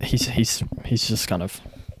yeah, he's just kind of,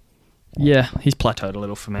 yeah, he's plateaued a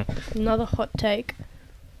little for me. Another hot take.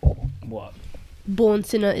 What? Born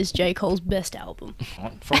Sinner is J. Cole's best album.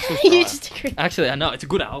 What? Forest Hills You Drive. just agree. Actually, I know it's a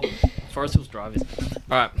good album. Forest Hills Drive is.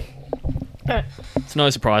 All right. Alright. It's no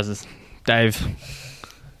surprises. Dave's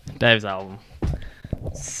album.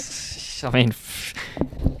 I mean,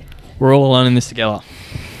 we're all alone in this together.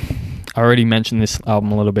 I already mentioned this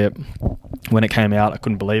album a little bit. When it came out, I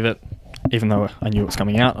couldn't believe it. Even though I knew it was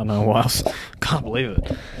coming out. I don't know why else. Can't believe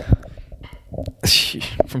it.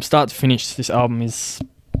 From start to finish, this album is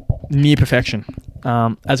near perfection.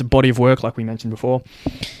 As a body of work, like we mentioned before,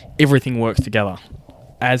 everything works together.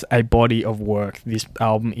 As a body of work, this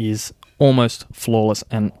album is almost flawless,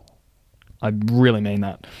 and I really mean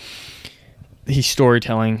that. His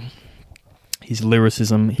storytelling, his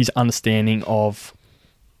lyricism, his understanding of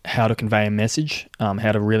how to convey a message,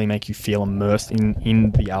 how to really make you feel immersed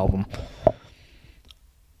in the album.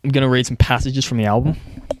 I'm going to read some passages from the album.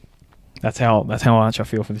 That's how much I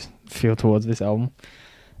feel towards this album.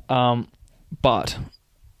 But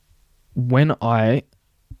when I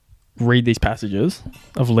read these passages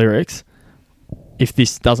of lyrics, if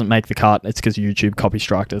this doesn't make the cut, it's because YouTube copy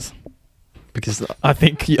striked us. because I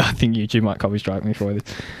think YouTube might copy strike me for this.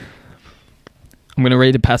 I'm going to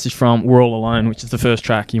read a passage from We're All Alone, which is the first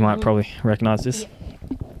track. You might probably recognize this.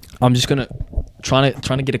 Yeah. I'm just going to trying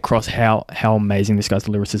to get across how amazing this guy's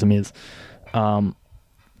lyricism is.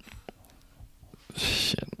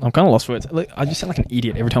 Shit, I'm kind of lost for words. Like, I just sound like an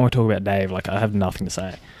idiot every time I talk about Dave. Like, I have nothing to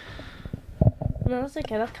say. No, that's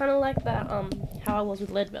okay. That's kind of like that. How I was with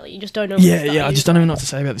Lead Belly. You just don't know. Yeah. I just don't even know what to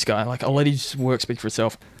say about this guy. Like, I'll let his work speak for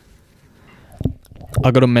itself.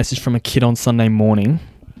 I got a message from a kid on Sunday morning.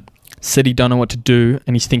 Said he don't know what to do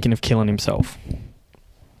and he's thinking of killing himself.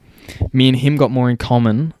 Me and him got more in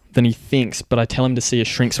common than he thinks, but I tell him to see a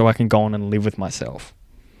shrink so I can go on and live with myself.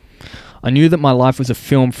 I knew that my life was a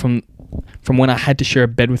film from when I had to share a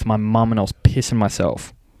bed with my mum and I was pissing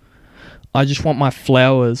myself. I just want my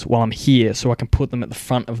flowers while I'm here so I can put them at the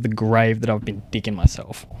front of the grave that I've been digging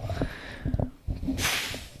myself.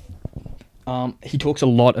 He talks a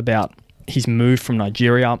lot about his move from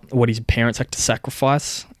Nigeria, what his parents had to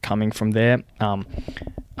sacrifice coming from there. A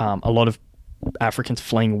lot of Africans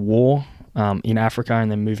fleeing war in Africa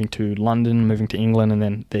and then moving to London, moving to England, and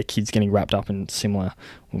then their kids getting wrapped up in similar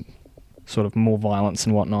sort of more violence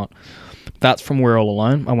and whatnot. That's from We're All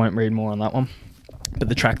Alone. I won't read more on that one. But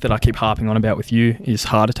the track that I keep harping on about with you is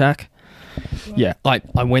Heart Attack. Yeah,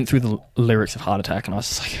 I went through the lyrics of Heart Attack and I was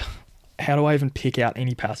just like, how do I even pick out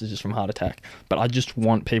any passages from Heart Attack? But I just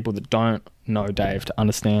want people that don't know Dave to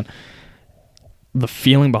understand the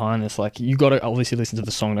feeling behind this. Like, you got to obviously listen to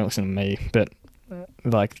the song, don't listen to me. But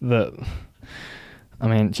like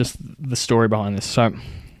just the story behind this. So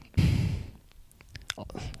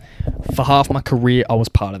for half my career, I was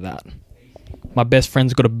part of that. My best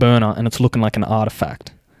friend's got a burner and it's looking like an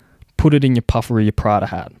artifact. Put it in your puffer or your Prada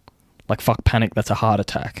hat. Like, fuck panic, that's a heart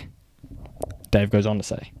attack. Dave goes on to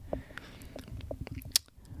say,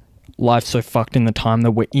 life's so fucked in the time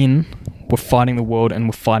that we're in. We're fighting the world and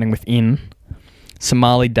we're fighting within.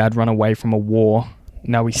 Somali dad run away from a war.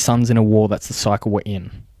 Now his son's in a war, that's the cycle we're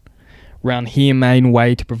in. Round here, main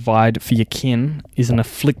way to provide for your kin is an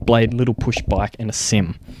flick blade, little push bike and a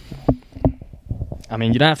sim. I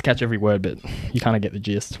mean, you don't have to catch every word, but you kind of get the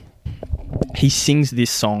gist. He sings this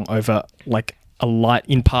song over, like, a light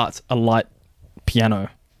piano.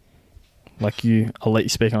 Like, I'll let you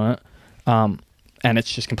speak on it. And it's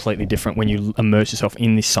just completely different when you immerse yourself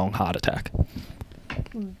in this song, Heart Attack.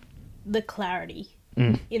 The clarity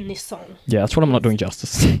in this song. Yeah, that's what I'm not doing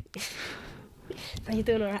justice. No, you're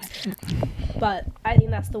doing alright. But I think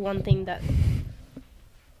that's the one thing that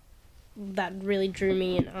really drew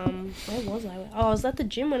me in. Where was I? Oh, I was at the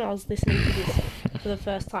gym when I was listening to this for the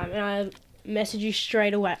first time, and I messaged you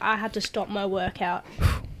straight away. I had to stop my workout.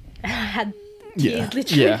 And I had tears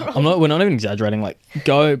literally rolling. We're not even exaggerating. Like,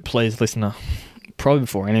 go please listen to, probably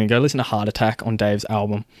before anyway, go listen to Heart Attack on Dave's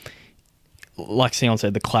album. Like Sion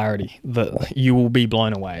said, the clarity, you will be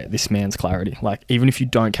blown away at this man's clarity. Like, even if you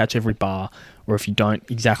don't catch every bar, or if you don't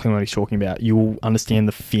exactly know what he's talking about, you will understand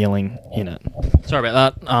the feeling in it. Sorry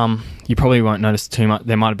about that. You probably won't notice too much.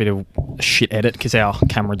 There might be a bit of a shit edit because our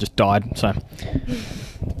camera just died. So,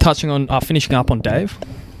 finishing up on Dave.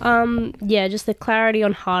 Yeah, just the clarity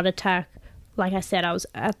on Heart Attack. Like I said, I was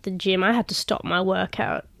at the gym. I had to stop my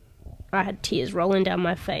workout. I had tears rolling down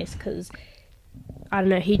my face because, I don't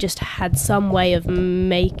know, he just had some way of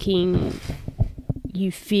making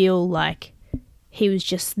you feel like he was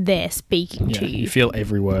just there speaking to you. You feel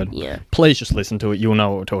every word. Yeah. Please Please just listen to it. You'll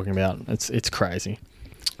know what we're talking about. It's crazy.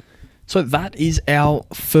 So that is our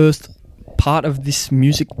first part of this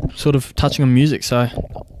music, sort of touching on music. So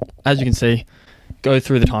as you can see, go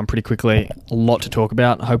through the time pretty quickly. A lot to talk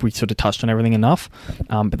about. I hope we sort of touched on everything enough.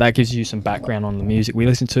 But that gives you some background on the music we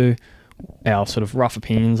listen to, our sort of rough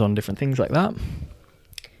opinions on different things like that.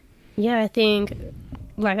 Yeah, I think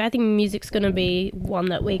music's going to be one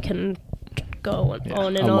that we can go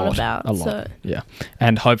on and on about. A lot, yeah.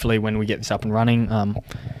 And hopefully when we get this up and running,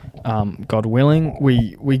 God willing,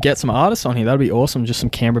 we get some artists on here. That'd be awesome, just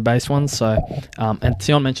some Canberra-based ones. So, and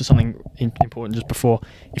Sion mentioned something important just before.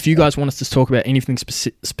 If you guys want us to talk about anything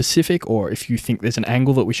specific, or if you think there's an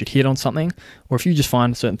angle that we should hit on something, or if you just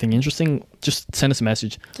find a certain thing interesting, just send us a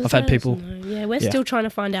message. I've had people... Yeah, we're still trying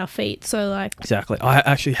to find our feet, so like... Exactly. I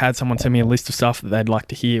actually had someone send me a list of stuff that they'd like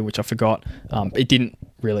to hear, which I forgot. It didn't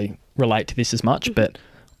really relate to this as much, but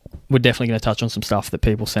we're definitely going to touch on some stuff that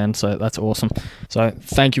people send, so that's awesome. So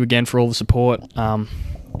thank you again for all the support.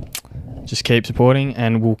 Just keep supporting,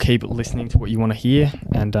 and we'll keep listening to what you want to hear,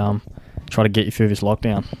 and try to get you through this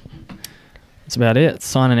lockdown. That's about it.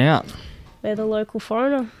 Signing out. They're the local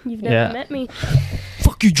foreigner. You've never met me.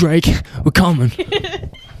 Fuck you, Drake. We're coming.